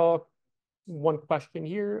 We have one question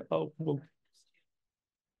here.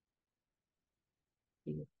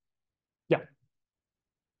 Yeah.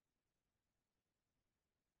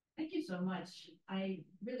 Thank you so much. I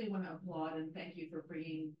really want to applaud and thank you for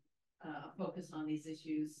bringing a focus on these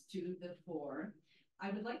issues to the fore. I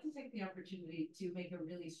would like to take the opportunity to make a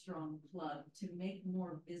really strong plug to make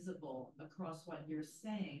more visible across what you're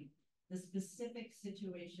saying the specific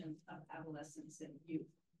situations of adolescents and youth.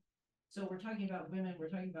 So we're talking about women, we're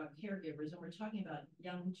talking about caregivers, and we're talking about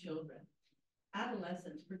young children.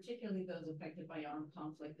 Adolescents, particularly those affected by armed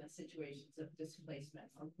conflict and situations of displacement,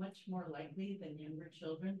 are much more likely than younger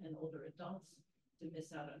children and older adults to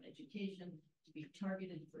miss out on education, to be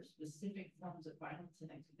targeted for specific forms of violence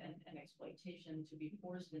and exploitation, to be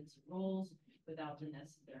forced into roles without the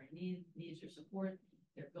necessary needs or support.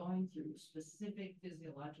 They're going through specific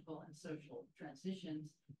physiological and social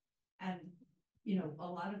transitions. And you know, a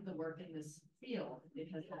lot of the work in this field, it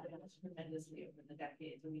has advanced tremendously over the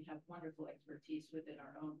decades, and we have wonderful expertise within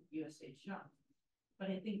our own USAID shop. But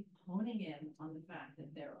I think honing in on the fact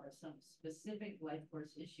that there are some specific life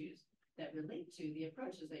course issues that relate to the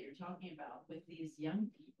approaches that you're talking about with these young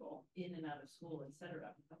people in and out of school, et cetera,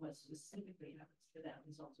 and what specifically happens to them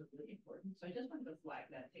is also really important. So I just wanted to flag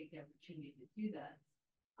that, take the opportunity to do that.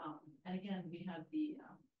 And again, we have the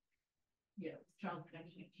Child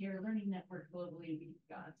Protection and Care Learning Network globally. We've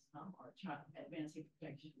got our Child Advancing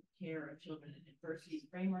Protection and Care of Children in Adversity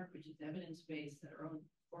framework, which is evidence-based that our own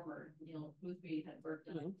former Neil Boothby had worked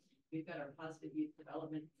on. We've got our Positive Youth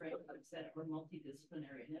Development frameworks that are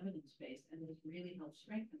multidisciplinary and evidence-based, and this really helps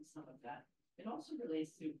strengthen some of that. It also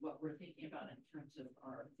relates to what we're thinking about in terms of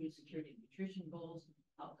our food security and nutrition goals,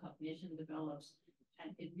 how cognition develops,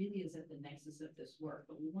 and it really is at the nexus of this work,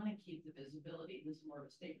 but we want to keep the visibility. This is more of a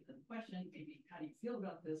statement than a question. Maybe how do you feel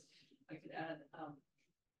about this? I could add,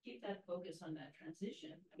 keep that focus on that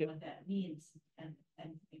transition and what that means, and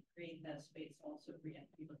create that space also for young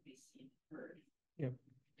people to be seen and heard.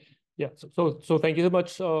 Yeah. So thank you so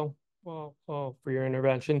much for your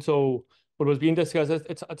intervention. So what was being discussed is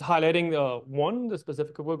it's highlighting the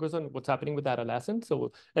specific focus on what's happening with adolescents.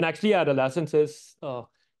 So, and actually adolescence is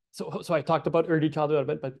So I talked about early child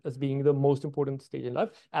development, but as being the most important stage in life.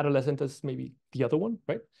 Adolescent is maybe the other one,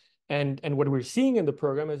 right? And what we're seeing in the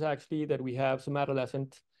program is actually that we have some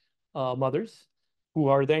adolescent mothers who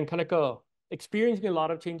are then kind of experiencing a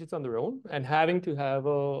lot of changes on their own and having to have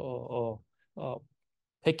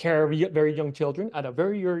take care of very young children at a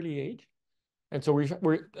very early age. And so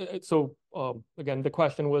again, the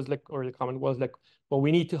question was like, or the comment was like, well,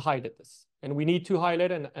 we need to highlight this, and we need to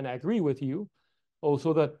highlight, and I agree with you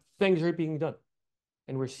also that things are being done.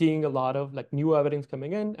 And we're seeing a lot of like new evidence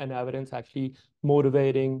coming in and evidence actually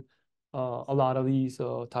motivating a lot of these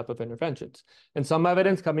type of interventions. And some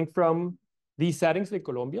evidence coming from these settings like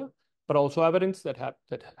Colombia, but also evidence that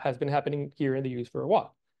has been happening here in the US for a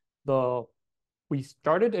while. We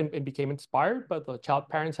started and became inspired by the child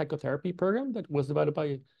parent psychotherapy program that was developed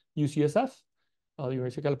by UCSF, the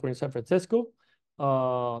University of California, San Francisco.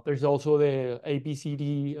 There's also the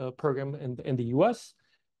ABCD program in the US.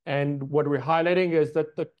 And what we're highlighting is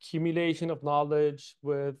that the accumulation of knowledge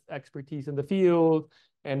with expertise in the field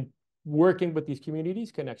and working with these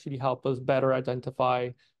communities can actually help us better identify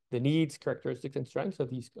the needs, characteristics, and strengths of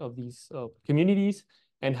these communities,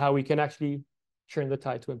 and how we can actually turn the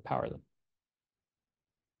tide to empower them.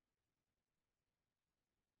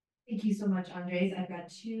 Thank you so much, Andres. I've got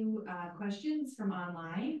two questions from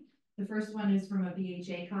online. The first one is from a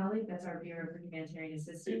BHA colleague. That's our Bureau for Humanitarian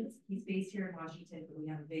Assistance. He's based here in Washington, but we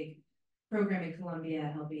have a big program in Colombia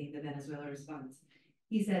helping the Venezuela response.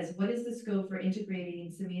 He says, what is the scope for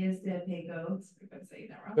integrating semillas de pego, if I'm saying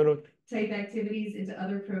that wrong, type activities into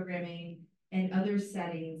other programming and other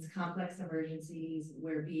settings, complex emergencies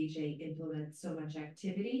where BHA implements so much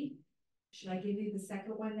activity? Should I give you the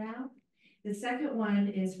second one now? The second one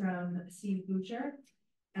is from Steve Butcher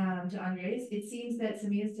to Andres. It seems that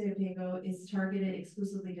Semillas de Apego is targeted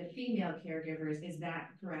exclusively to female caregivers. Is that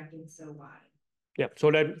correct? And so why? Yeah,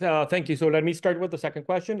 so thank you. So let me start with the second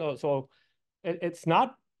question. It's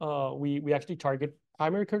not, we actually target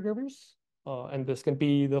primary caregivers, and this can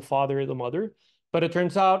be the father or the mother, but it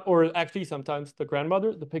turns out, or actually sometimes the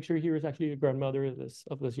grandmother. The picture here is actually a grandmother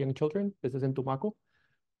of this young children. This is in Tumaco.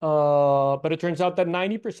 But it turns out that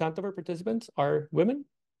 90% of our participants are women,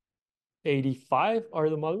 85 are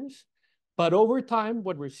the mothers. But over time,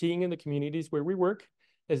 what we're seeing in the communities where we work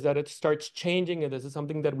is that it starts changing, and this is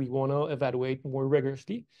something that we want to evaluate more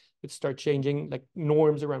rigorously. It starts changing like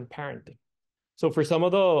norms around parenting. So for some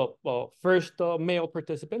of the first male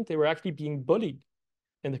participants, they were actually being bullied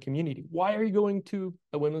in the community. Why are you going to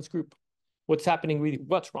a women's group? What's happening with you?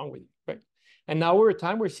 What's wrong with you, right? And now we're at a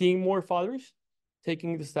time we're seeing more fathers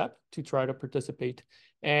taking the step to try to participate.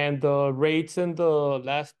 And the rates in the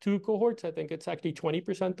last two cohorts, I think it's actually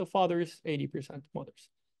 20% of fathers, 80% mothers.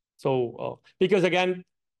 So, because again,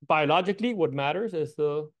 biologically, what matters is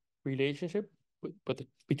the relationship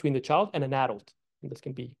between the child and an adult. And this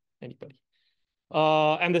can be anybody.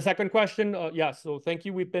 And the second question, yeah, so thank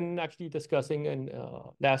you. We've been actually discussing, and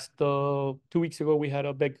last 2 weeks ago, we had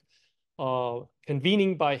a big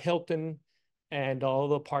convening by Hilton and all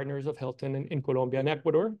the partners of Hilton in Colombia and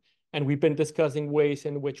Ecuador. And we've been discussing ways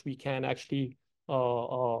in which we can actually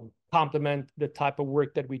complement the type of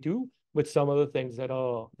work that we do with some of the things that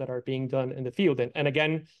are being done in the field. And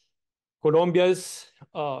again, Colombia is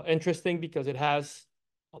interesting because it has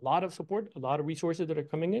a lot of support, a lot of resources that are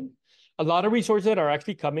coming in, a lot of resources that are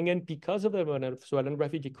actually coming in because of the Venezuelan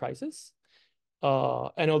refugee crisis.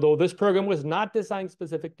 And although this program was not designed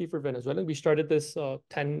specifically for Venezuela, we started this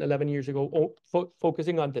 10, 11 years ago,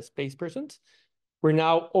 focusing on displaced persons. We're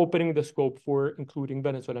now opening the scope for including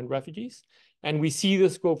Venezuelan refugees. And we see the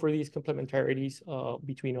scope for these complementarities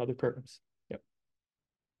between other programs. Yep.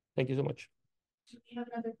 Thank you so much. Do we have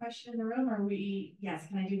another question in the room? Or yes,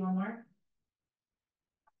 can I do one more?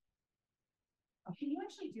 Can you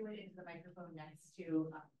actually do it into the microphone next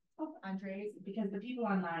to Andres? Because the people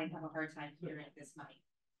online have a hard time hearing this mic.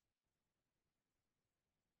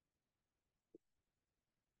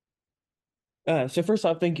 So first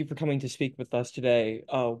off, thank you for coming to speak with us today.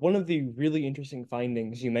 One of the really interesting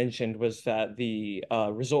findings you mentioned was that the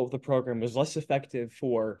result of the program was less effective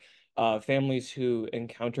for families who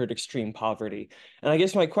encountered extreme poverty. And I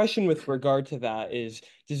guess my question with regard to that is,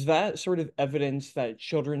 does that sort of evidence that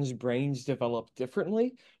children's brains develop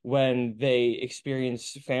differently when they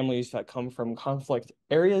experience families that come from conflict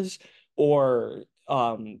areas, or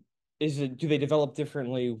do they develop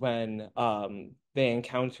differently when they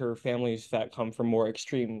encounter families that come from more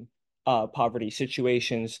extreme poverty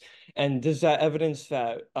situations? And does that evidence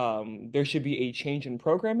that there should be a change in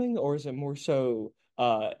programming, or is it more so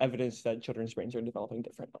evidence that children's brains are developing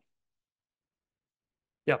differently?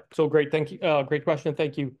 Yeah, so great. Thank you. Great question.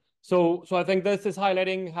 Thank you. So I think this is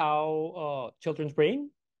highlighting how children's brain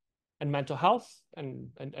and mental health and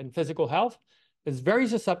physical health is very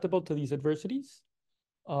susceptible to these adversities,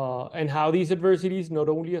 and how these adversities not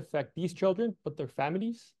only affect these children, but their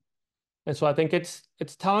families. And so I think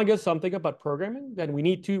it's telling us something about programming that we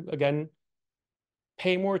need to, again,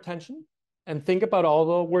 pay more attention and think about all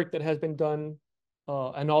the work that has been done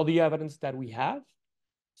and all the evidence that we have,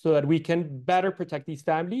 so that we can better protect these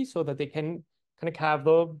families, so that they can kind of have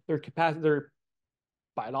their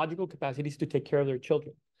biological capacities to take care of their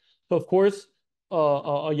children. So of course,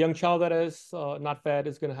 a young child that is not fed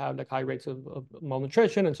is going to have like high rates of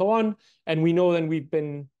malnutrition and so on. And we know, and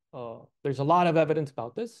there's a lot of evidence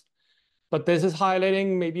about this, but this is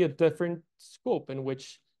highlighting maybe a different scope in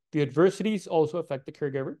which the adversities also affect the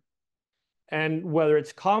caregiver, and whether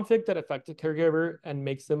it's conflict that affects the caregiver and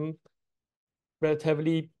makes them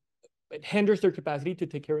relatively, it hinders their capacity to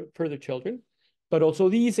take care of their children, but also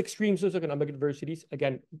these extreme socioeconomic adversities.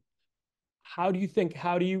 Again, how do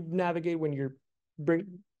you navigate when you're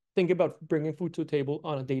thinking about bringing food to the table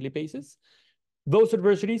on a daily basis? Those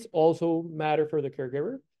adversities also matter for the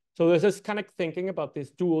caregiver. So this is kind of thinking about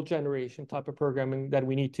this dual generation type of programming that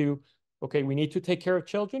we need to take care of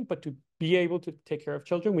children, but to be able to take care of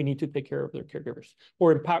children, we need to take care of their caregivers,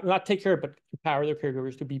 or empower, not take care, but empower their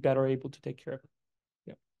caregivers to be better able to take care of them.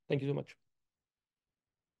 Yeah. Thank you so much.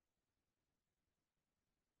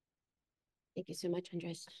 Thank you so much,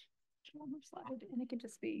 Andres. One slide, and it could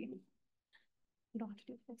just be, you don't have to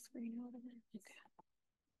do full screen or whatever.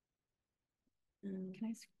 Okay. Can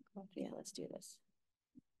I scroll? Yeah, let's do this.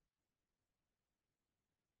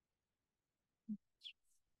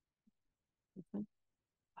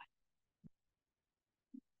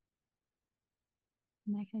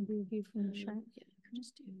 And I can do view from the chart. Yeah, I can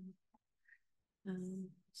just do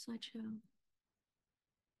slideshow.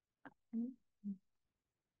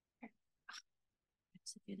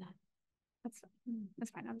 Let's do that. That's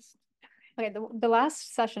fine. Okay. The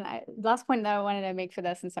last session, last point that I wanted to make for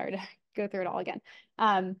this, and sorry to go through it all again,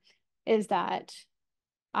 is that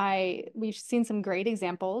we've seen some great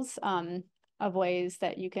examples of ways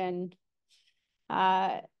that you can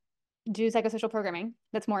do psychosocial programming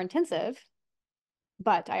that's more intensive.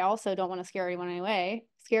 But I also don't want to scare anyone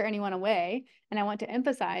away. And I want to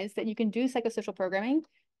emphasize that you can do psychosocial programming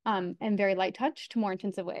in very light touch to more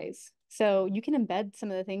intensive ways. So you can embed some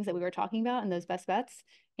of the things that we were talking about in those best bets,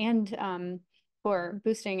 and for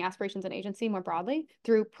boosting aspirations and agency more broadly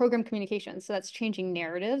through program communication. So that's changing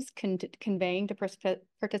narratives, conveying to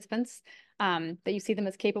participants that you see them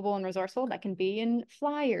as capable and resourceful. That can be in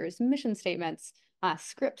flyers, mission statements,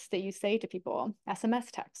 scripts that you say to people, SMS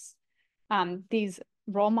texts. These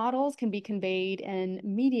role models can be conveyed in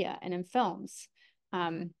media and in films,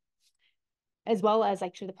 as well as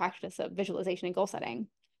actually the practice of visualization and goal setting.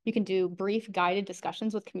 You can do brief guided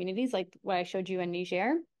discussions with communities like what I showed you in Niger.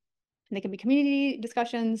 And they can be community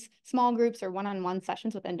discussions, small groups, or one-on-one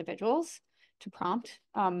sessions with individuals to prompt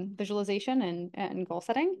visualization and goal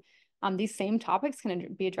setting. These same topics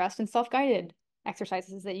can be addressed in self-guided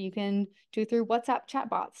exercises that you can do through WhatsApp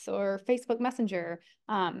chatbots or Facebook Messenger,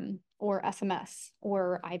 or SMS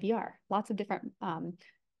or IVR. Lots of different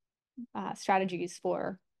strategies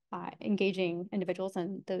for engaging individuals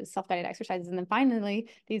in those self-guided exercises. And then finally,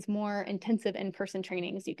 these more intensive in-person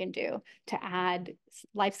trainings you can do to add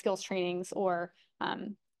life skills trainings or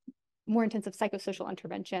more intensive psychosocial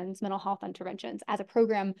interventions, mental health interventions as a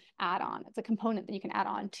program add-on. It's a component that you can add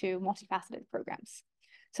on to multifaceted programs.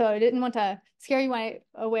 So I didn't want to scare you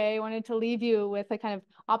away. I wanted to leave you with a kind of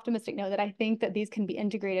optimistic note that I think that these can be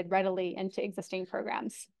integrated readily into existing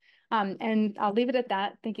programs. And I'll leave it at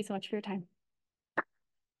that. Thank you so much for your time.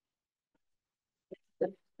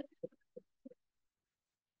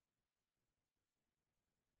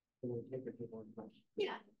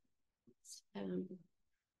 Yeah.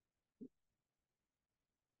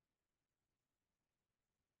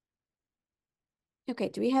 Okay,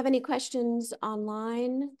 do we have any questions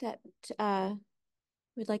online that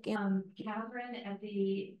we'd like? Catherine, at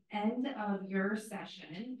the end of your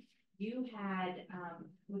session, you had,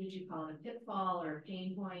 what did you call it, a pitfall or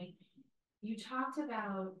pain point? You talked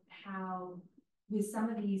about how with some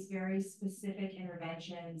of these very specific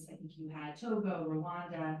interventions, I think you had Togo,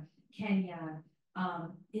 Rwanda, Kenya,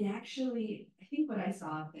 it actually, I think what I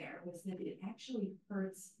saw up there was that it actually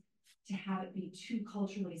hurts to have it be too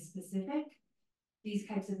culturally specific, these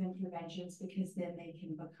types of interventions, because then they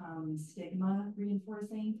can become stigma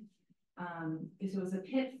reinforcing. So it was a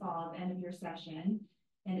pitfall at the end of your session,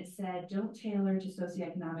 and it said, don't tailor to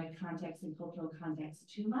socioeconomic context and cultural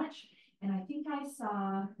context too much. And I think I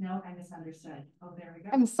saw, no, I misunderstood. Oh, there we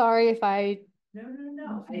go. I'm sorry if I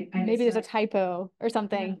No. Maybe there's a typo or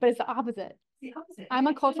something, but it's the opposite. The opposite. I'm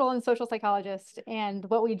a cultural and social psychologist, and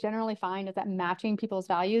what we generally find is that matching people's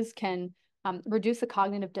values can reduce the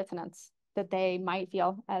cognitive dissonance that they might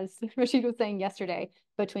feel, as Rashid was saying yesterday,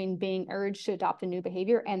 between being urged to adopt a new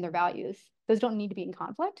behavior and their values. Those don't need to be in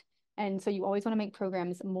conflict. And so you always want to make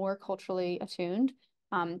programs more culturally attuned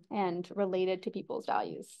and related to people's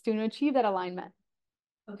values to achieve that alignment.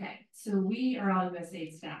 Okay, so we are all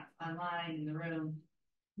USAID staff online in the room.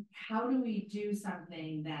 How do we do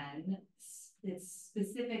something then that's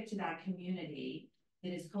specific to that community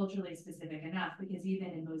that is culturally specific enough? Because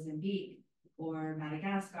even in Mozambique or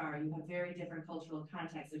Madagascar, you have very different cultural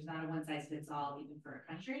contexts. There's not a one size fits all even for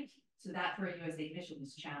a country. So that for a USAID mission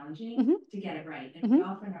is challenging to get it right. And we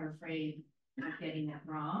often are afraid of getting that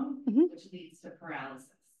wrong, which leads to paralysis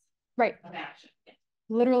of action.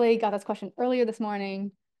 Literally got this question earlier this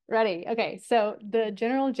morning. Ready. Okay, so the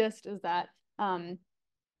general gist is that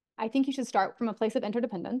I think you should start from a place of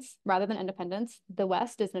interdependence rather than independence. The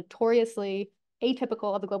West is notoriously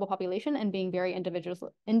atypical of the global population and being very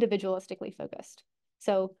individualistically focused.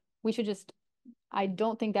 So we should just, I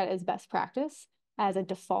don't think that is best practice as a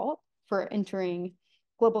default for entering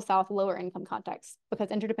global South lower income contexts,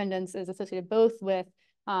 because interdependence is associated both with,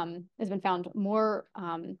 has been found more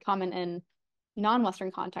common in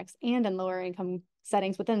non-Western contexts and in lower income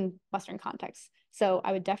settings within Western contexts. So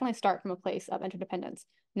I would definitely start from a place of interdependence.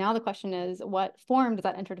 Now the question is, what form does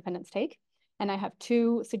that interdependence take? And I have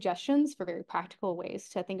two suggestions for very practical ways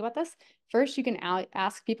to think about this. First, you can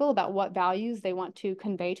ask people about what values they want to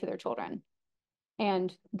convey to their children.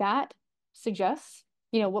 And that suggests,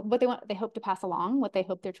 you know, what they want, they hope to pass along, what they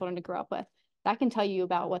hope their children to grow up with. That can tell you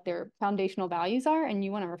about what their foundational values are, and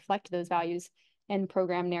you want to reflect those values in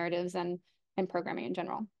program narratives and programming in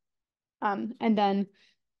general. And then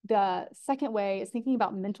the second way is thinking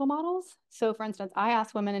about mental models. So for instance, I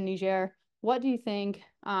asked women in Niger, what do you think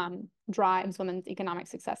drives women's economic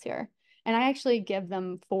success here? And I actually give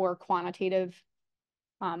them 4 quantitative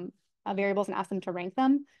variables and ask them to rank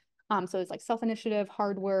them. So it's like self-initiative,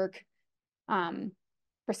 hard work,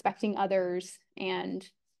 respecting others, and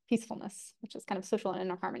peacefulness, which is kind of social and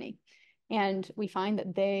inner harmony. And we find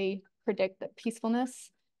that they predict that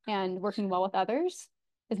peacefulness and working well with others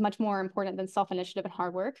is much more important than self-initiative and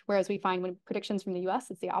hard work, whereas we find when predictions from the US,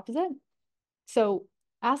 it's the opposite. So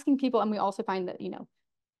asking people, and we also find that, you know,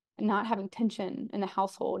 not having tension in the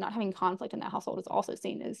household, not having conflict in that household is also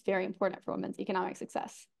seen as very important for women's economic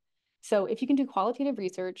success. So if you can do qualitative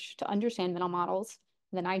research to understand mental models,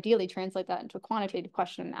 then ideally translate that into a quantitative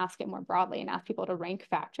question and ask it more broadly and ask people to rank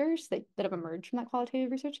factors that have emerged from that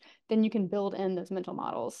qualitative research, then you can build in those mental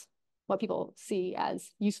models, what people see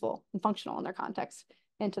as useful and functional in their context,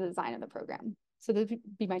 into the design of the program. So those would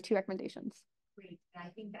be my 2 recommendations. Great. I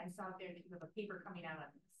think I saw there that you have a paper coming out on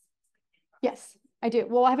this. Yes, I do.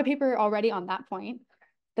 Well, I have a paper already on that point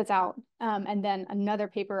that's out. And then another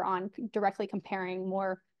paper on directly comparing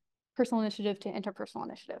more personal initiative to interpersonal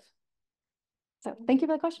initiative. So thank you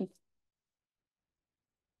for the question.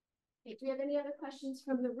 Okay, do we have any other questions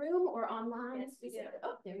from the room or online? Yes, we do.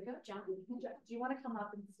 Oh, there we go, John. Do you want to come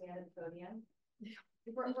up and stand at the podium?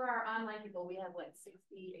 For our online people, we have like 60,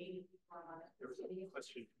 80 people on it. There was a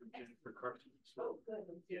question from Jennifer Carton. Oh, good.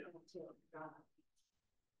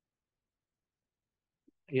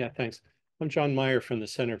 Yeah, thanks. I'm John Meyer from the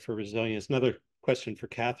Center for Resilience. Another question for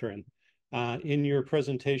Catherine. In your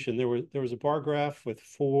presentation, there was a bar graph with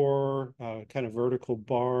 4 kind of vertical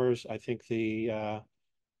bars. I think the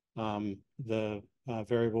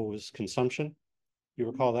variable was consumption. You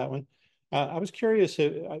recall that one? I was curious,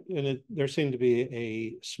 there seemed to be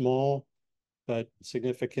a small but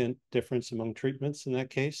significant difference among treatments in that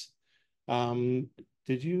case.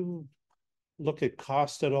 Did you look at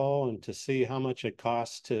cost at all and to see how much it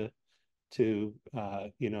costs to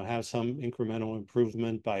you know, have some incremental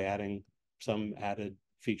improvement by adding some added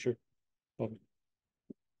feature?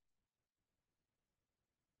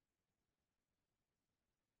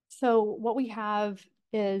 So what we have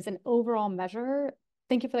is an overall measure.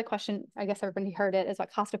 Thank you for the question. I guess everybody heard it, is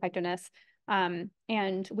about cost effectiveness.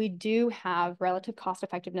 And we do have relative cost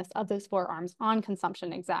effectiveness of those 4 arms on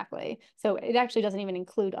consumption exactly. So it actually doesn't even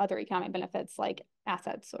include other economic benefits like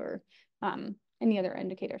assets or any other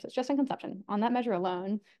indicators. It's just on consumption. On that measure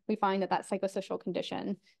alone, we find that that psychosocial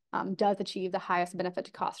condition does achieve the highest benefit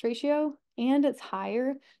to cost ratio, and it's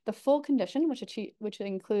higher. The full condition, which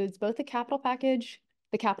includes both the capital package,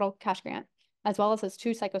 the capital cash grant, as well as those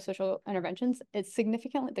 2 psychosocial interventions, it's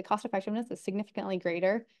significantly, the cost effectiveness is significantly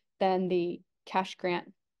greater than the cash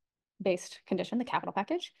grant based condition, the capital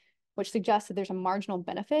package, which suggests that there's a marginal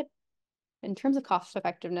benefit in terms of cost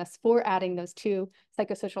effectiveness for adding those two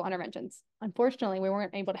psychosocial interventions. Unfortunately, we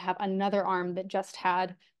weren't able to have another arm that just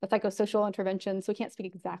had the psychosocial interventions. So we can't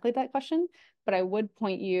speak exactly to that question, but I would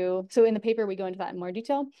point you, so in the paper, we go into that in more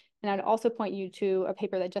detail. And I'd also point you to a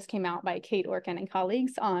paper that just came out by Kate Orkin and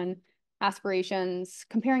colleagues on aspirations,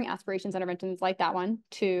 comparing aspirations interventions like that one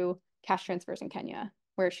to cash transfers in Kenya,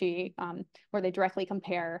 where where they directly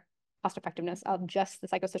compare cost effectiveness of just the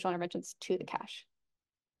psychosocial interventions to the cash.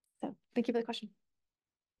 So thank you for the question.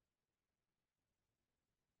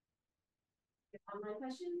 Online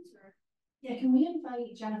questions? Or? Yeah, can we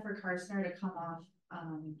invite Jennifer Karstner to come off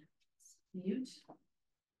mute?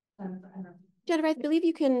 Jennifer, I believe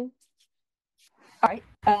you can. All right.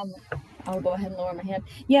 I'll go ahead and lower my hand.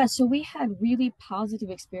 Yeah, so we had really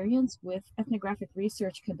positive experience with ethnographic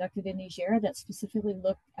research conducted in Niger that specifically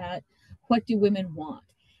looked at what do women want.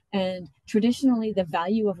 And traditionally, the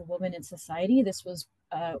value of a woman in society, this was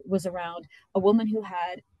around a woman who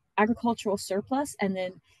had agricultural surplus and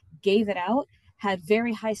then gave it out, had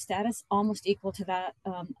very high status, almost equal to that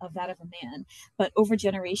of a man. But over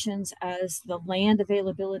generations, as the land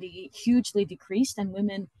availability hugely decreased and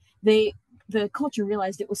women, the culture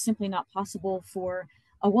realized it was simply not possible for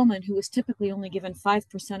a woman who was typically only given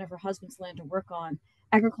 5% of her husband's land to work on.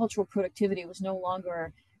 Agricultural productivity was no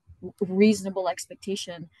longer reasonable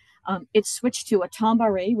expectation. It switched to a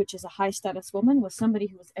tambare, which is a high status woman, was somebody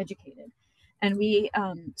who was educated. And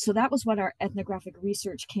so that was what our ethnographic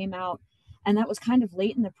research came out. And that was kind of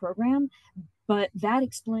late in the program, but that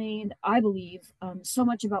explained, I believe, so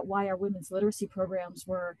much about why our women's literacy programs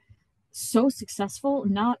were so successful,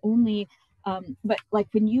 not only, but like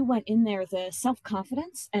when you went in there, the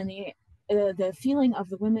self-confidence and the feeling of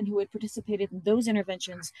the women who had participated in those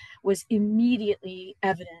interventions was immediately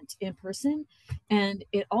evident in person. And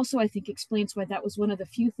it also, I think, explains why that was one of the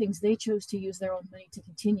few things they chose to use their own money to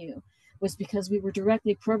continue, was because we were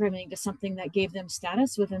directly programming to something that gave them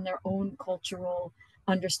status within their own cultural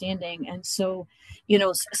understanding. And so,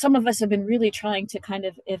 some of us have been really trying to kind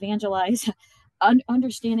of evangelize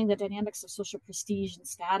understanding the dynamics of social prestige and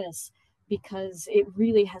status, because it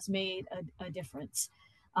really has made a difference.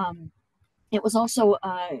 It was also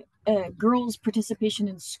girls' participation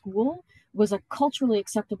in school was a culturally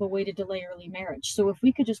acceptable way to delay early marriage. So if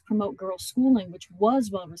we could just promote girls' schooling, which was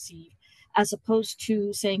well received, as opposed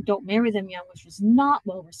to saying don't marry them young, which was not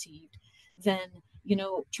well received, then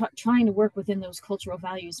trying to work within those cultural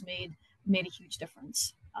values made a huge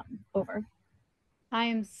difference. Over. I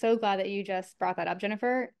am so glad that you just brought that up,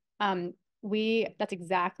 Jennifer. That's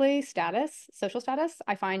exactly status, social status,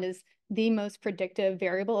 I find is the most predictive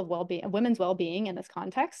variable of well-being, of women's well-being in this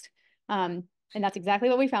context. And that's exactly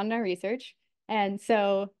what we found in our research. And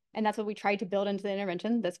that's what we tried to build into the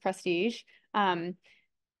intervention, this prestige. And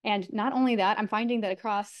not only that, I'm finding that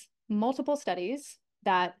across multiple studies,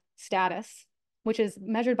 that status, which is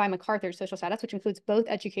measured by MacArthur's social status, which includes both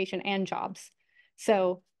education and jobs.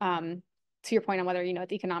 So to your point on whether,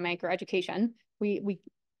 it's economic or education, we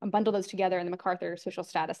bundle those together in the MacArthur social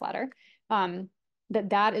status ladder,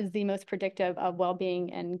 that is the most predictive of well-being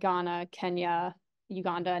in Ghana, Kenya,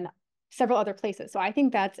 Uganda, and several other places. So I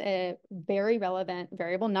think that's a very relevant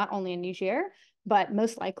variable, not only in Niger, but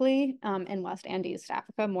most likely in West and East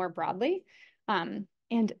Africa more broadly. And,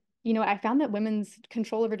 I found that women's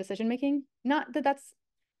control over decision-making, not that that's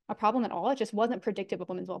a problem at all, it just wasn't predictive of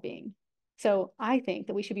women's well-being. So I think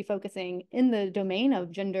that we should be focusing in the domain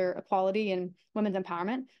of gender equality and women's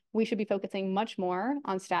empowerment. We should be focusing much more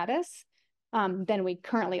on status than we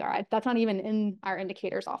currently are. That's not even in our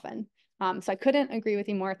indicators often. So I couldn't agree with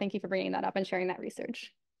you more. Thank you for bringing that up and sharing that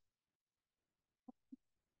research.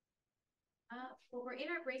 Well, we're in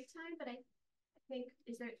our break time, but I think,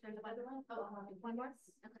 there's another one? Oh, one more?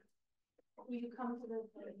 Okay. You come to the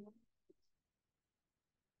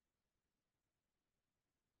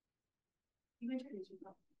You introduce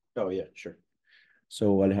yourself. Oh, yeah, sure.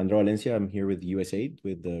 So Alejandro Valencia, I'm here with USAID,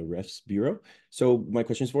 with the Refs Bureau. So my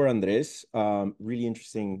question is for Andres. Really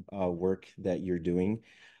interesting work that you're doing.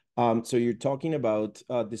 So you're talking about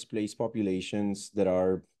displaced populations that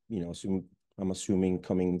are, I'm assuming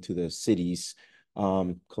coming to the cities.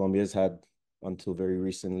 Colombia's had, until very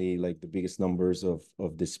recently, like the biggest numbers of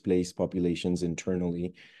displaced populations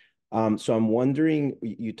internally. So I'm wondering,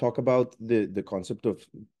 you talk about the concept of,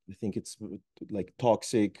 I think it's like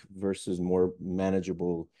toxic versus more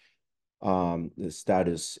manageable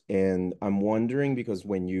status. And I'm wondering, because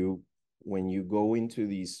when you go into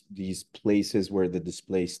these places where the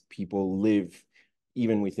displaced people live,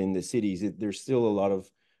 even within the cities, there's still a lot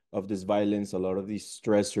of this violence, a lot of these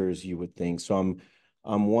stressors, you would think. So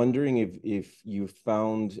I'm wondering if you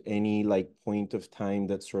found any like point of time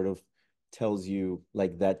that sort of tells you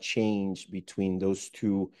like that change between those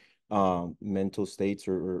two mental states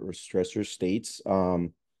or stressor states. I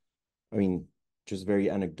mean, just very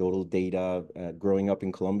anecdotal data. Growing up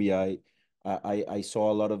in Colombia, I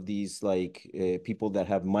saw a lot of these like people that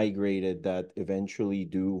have migrated that eventually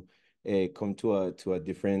do come to a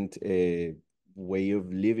different way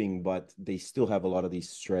of living, but they still have a lot of these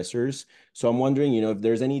stressors. So I'm wondering, you know, if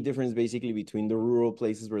there's any difference basically between the rural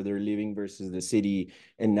places where they're living versus the city,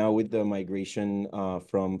 and now with the migration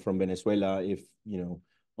from Venezuela, if you know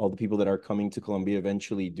all the people that are coming to Colombia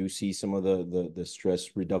eventually do see some of the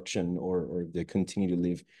stress reduction, or they continue to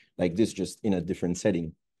live like this just in a different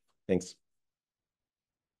setting. Thanks.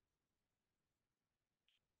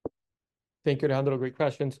 Thank you, Alejandro. Great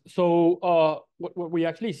questions. So what we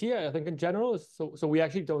actually see, I think in general, is so we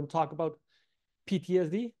actually don't talk about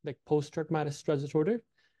PTSD, like post-traumatic stress disorder,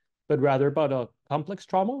 but rather about a complex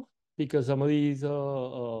trauma, because some of these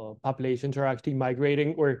populations are actually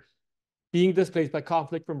migrating or being displaced by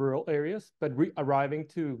conflict from rural areas, but arriving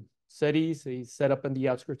to cities. They set up in the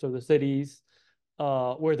outskirts of the cities,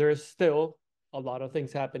 where there's still a lot of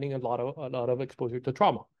things happening, a lot of exposure to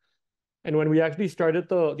trauma. And when we actually started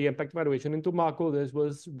the impact evaluation in Tumaco, this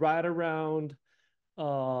was right around,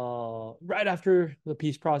 right after the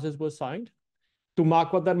peace process was signed.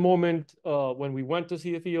 Tumaco at that moment, when we went to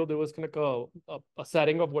see the field, it was kind of a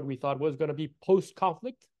setting of what we thought was going to be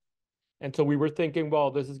post-conflict. And so we were thinking,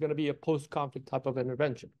 well, this is going to be a post-conflict type of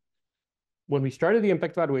intervention. When we started the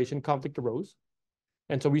impact evaluation, conflict arose.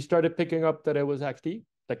 And so we started picking up that it was actually,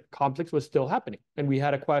 that conflict was still happening. And we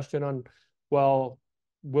had a question on, well,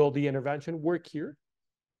 will the intervention work here,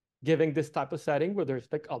 given this type of setting where there's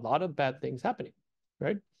like a lot of bad things happening,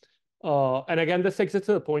 right? And again, this takes us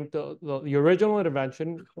to the point, the original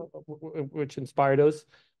intervention, which inspired us,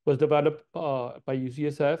 was developed by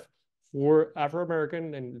UCSF for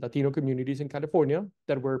Afro-American and Latino communities in California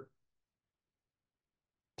that were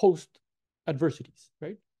post-adversities,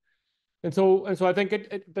 right? And so I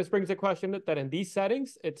think this brings the question that in these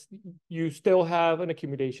settings, you still have an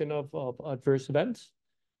accumulation of adverse events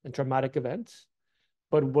and traumatic events.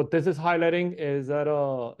 But what this is highlighting is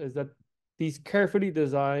that these carefully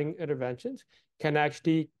designed interventions can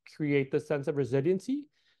actually create the sense of resiliency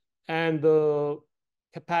and the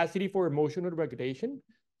capacity for emotional regulation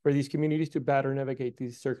for these communities to better navigate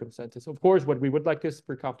these circumstances. Of course, what we would like is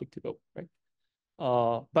for conflict to go, right?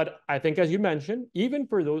 But I think, as you mentioned, even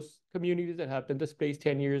for those communities that have been displaced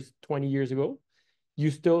 10 years, 20 years ago, you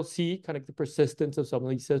still see kind of the persistence of some of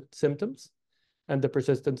these symptoms and the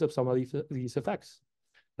persistence of some of these effects.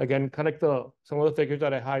 Again, kind of some of the figures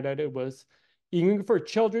that I highlighted was even for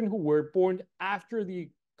children who were born after the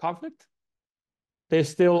conflict, they're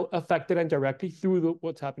still affected indirectly through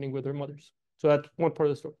what's happening with their mothers. So that's one part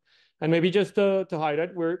of the story. And maybe just to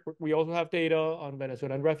highlight, we also have data on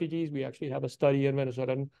Venezuelan refugees. We actually have a study on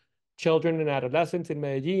Venezuelan children and adolescents in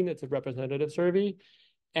Medellin. It's a representative survey.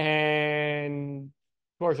 And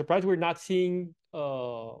to our surprise, we're not seeing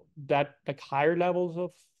that like higher levels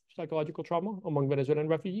of psychological trauma among Venezuelan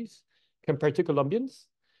refugees compared to Colombians.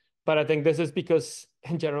 But I think this is because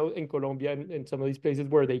in general, in Colombia and in some of these places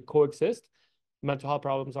where they coexist, mental health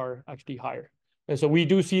problems are actually higher. And so we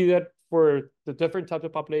do see that for the different types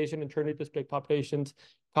of population, internally displaced populations,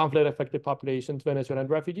 conflict-affected populations, Venezuelan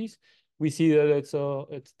refugees, we see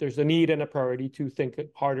that there's a need and a priority to think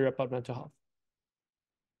harder about mental health.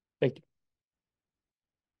 Thank you.